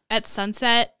remember, like, at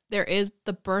sunset, there is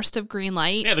the burst of green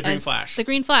light? Yeah, the green flash. The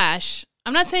green flash.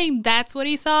 I'm not saying that's what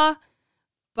he saw,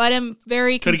 but I'm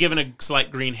very... Could have given a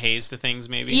slight green haze to things,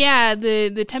 maybe? Yeah,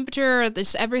 the temperature,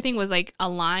 everything was, like,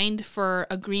 aligned for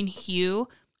a green hue.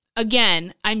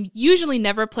 Again, I'm usually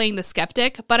never playing the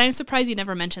skeptic, but I'm surprised you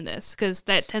never mentioned this, because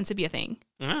that tends to be a thing.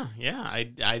 Oh, yeah,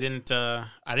 I didn't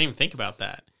even think about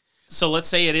that. So let's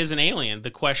say it is an alien.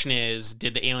 The question is,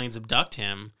 did the aliens abduct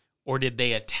him or did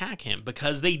they attack him?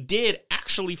 Because they did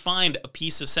actually find a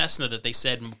piece of Cessna that they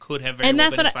said could have very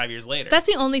well been 5 years later. That's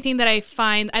the only thing that I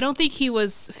find. I don't think he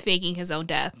was faking his own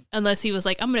death unless he was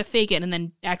like, I'm going to fake it and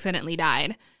then accidentally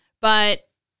died. But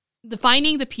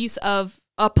finding the piece of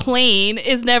a plane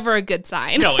is never a good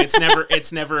sign. No, it's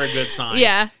never a good sign.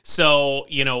 Yeah. So,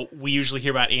 you know, we usually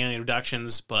hear about alien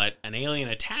abductions, but an alien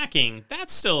attacking,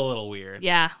 that's still a little weird.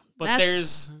 Yeah. But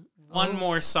there's one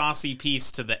more saucy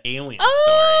piece to the alien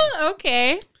story.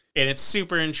 Okay. And it's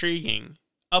super intriguing.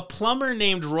 A plumber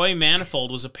named Roy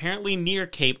Manifold was apparently near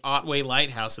Cape Otway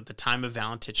Lighthouse at the time of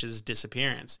Valentich's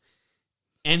disappearance.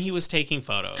 And he was taking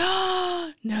photos.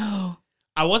 No.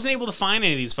 I wasn't able to find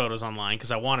any of these photos online because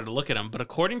I wanted to look at them. But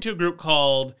according to a group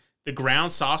called the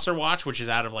Ground Saucer Watch, which is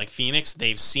out of like Phoenix,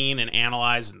 they've seen and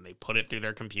analyzed and they put it through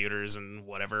their computers and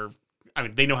whatever. I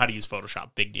mean, they know how to use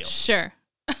Photoshop. Big deal. Sure.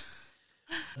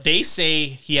 They say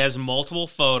he has multiple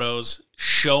photos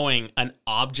showing an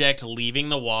object leaving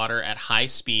the water at high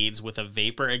speeds with a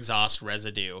vapor exhaust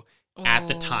residue at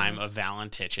the time of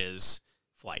Valentich's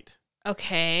flight.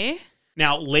 Okay.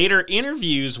 Now, later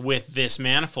interviews with this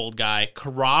Manifold guy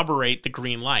corroborate the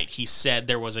green light. He said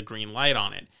there was a green light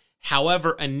on it.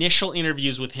 However, initial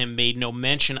interviews with him made no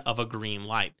mention of a green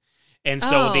light. And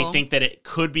so they think that it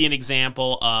could be an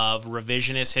example of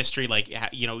revisionist history, like,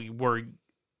 you know, we're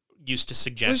used to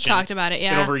suggestion. We've talked about it,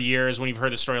 yeah. That over years, when you've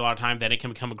heard the story a lot of time, then it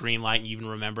can become a green light and you even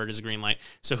remember it as a green light.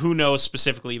 So who knows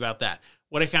specifically about that?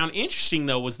 What I found interesting,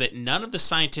 though, was that none of the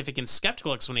scientific and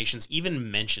skeptical explanations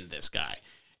even mentioned this guy.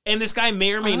 And this guy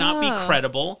may or may not be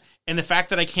credible. And the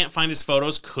fact that I can't find his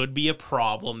photos could be a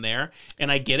problem there.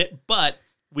 And I get it. But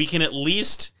we can at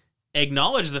least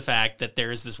acknowledge the fact that there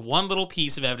is this one little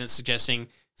piece of evidence suggesting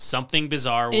something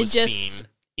bizarre was seen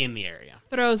in the area.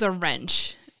 Throws a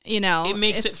wrench. You know, it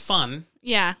makes it fun.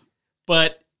 Yeah.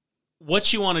 But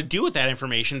what you want to do with that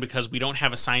information, because we don't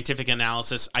have a scientific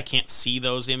analysis, I can't see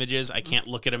those images. I can't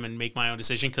look at them and make my own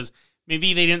decision because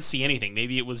maybe they didn't see anything.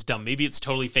 Maybe it was dumb. Maybe it's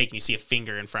totally fake and you see a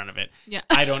finger in front of it. Yeah.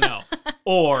 I don't know.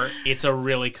 Or it's a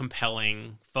really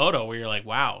compelling photo where you're like,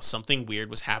 wow, something weird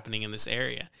was happening in this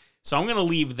area. So I'm going to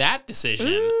leave that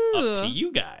decision up to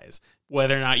you guys.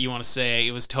 Whether or not you want to say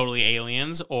it was totally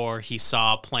aliens or he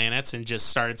saw planets and just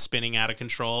started spinning out of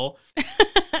control.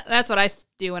 That's what I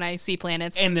do when I see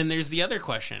planets. And then there's the other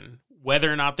question. Whether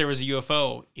or not there was a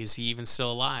UFO, is he even still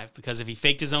alive? Because if he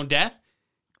faked his own death,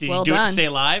 did he do it to stay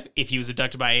alive? If he was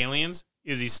abducted by aliens,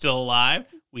 is he still alive?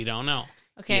 We don't know.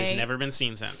 Okay. He has never been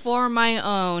seen since. For my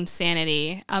own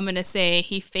sanity, I'm going to say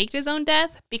he faked his own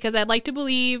death because I'd like to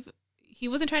believe he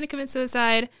wasn't trying to commit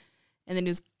suicide. And then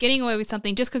he was getting away with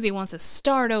something just because he wants to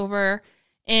start over.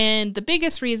 And the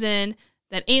biggest reason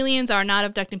that aliens are not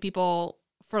abducting people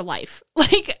for life.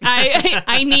 Like,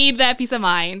 I need that peace of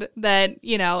mind that,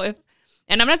 you know,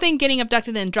 and I'm not saying getting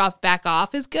abducted and dropped back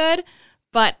off is good,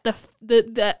 but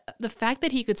the fact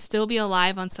that he could still be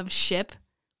alive on some ship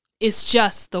is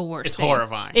just the worst. It's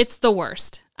horrifying. It's the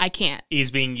worst. I can't.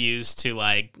 He's being used to,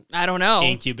 like, I don't know,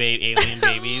 incubate alien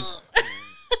babies.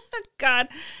 God,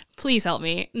 please help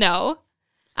me. No,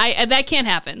 that can't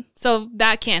happen. So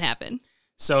that can't happen.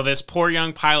 So this poor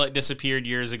young pilot disappeared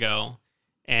years ago,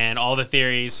 and all the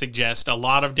theories suggest a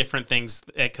lot of different things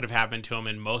that could have happened to him,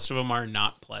 and most of them are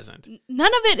not pleasant.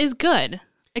 None of it is good,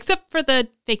 except for the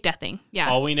fake death thing. Yeah.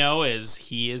 All we know is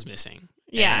he is missing.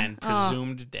 Yeah. And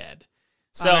presumed dead.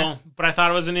 So, but I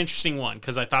thought it was an interesting one,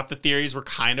 because I thought the theories were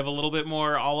kind of a little bit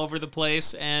more all over the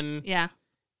place, and yeah.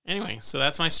 Anyway, so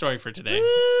that's my story for today.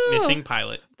 Woo! Missing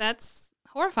pilot. That's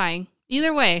horrifying.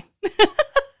 Either way.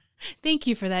 Thank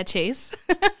you for that, Chase.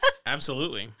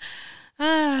 Absolutely.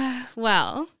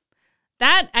 Well,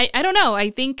 that, I don't know.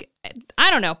 I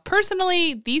don't know.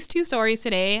 Personally, these two stories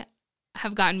today,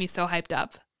 have gotten me so hyped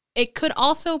up. It could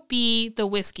also be the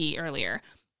whiskey earlier.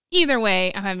 Either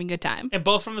way, I'm having a good time. And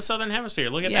both from the Southern Hemisphere.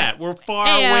 Look at Yeah. that. We're far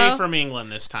Ayo. away from England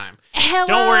this time. Hello.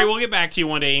 Don't worry, we'll get back to you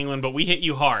one day, England, but we hit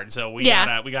you hard, so we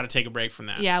Yeah. gotta take a break from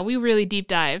that. Yeah, we really deep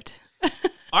dived.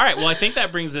 All right, well, I think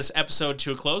that brings this episode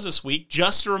to a close this week.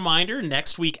 Just a reminder,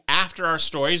 next week after our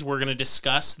stories, we're going to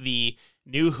discuss the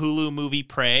new Hulu movie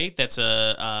Prey. That's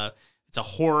it's a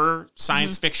horror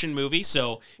science fiction movie.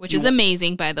 So Which is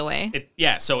amazing, by the way.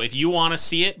 So if you want to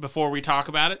see it before we talk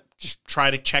about it, just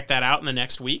try to check that out in the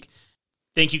next week.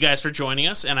 Thank you guys for joining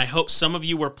us, and I hope some of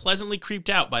you were pleasantly creeped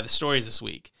out by the stories this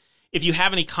week. If you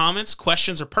have any comments,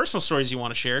 questions, or personal stories you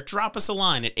want to share, drop us a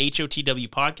line at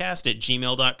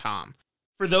hotwpodcast@gmail.com.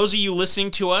 For those of you listening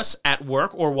to us at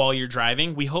work or while you're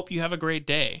driving, we hope you have a great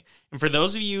day. And for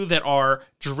those of you that are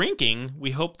drinking, we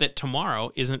hope that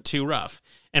tomorrow isn't too rough.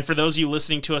 And for those of you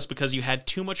listening to us because you had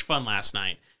too much fun last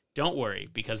night, don't worry,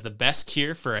 because the best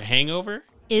cure for a hangover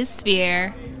Is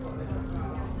Sphere.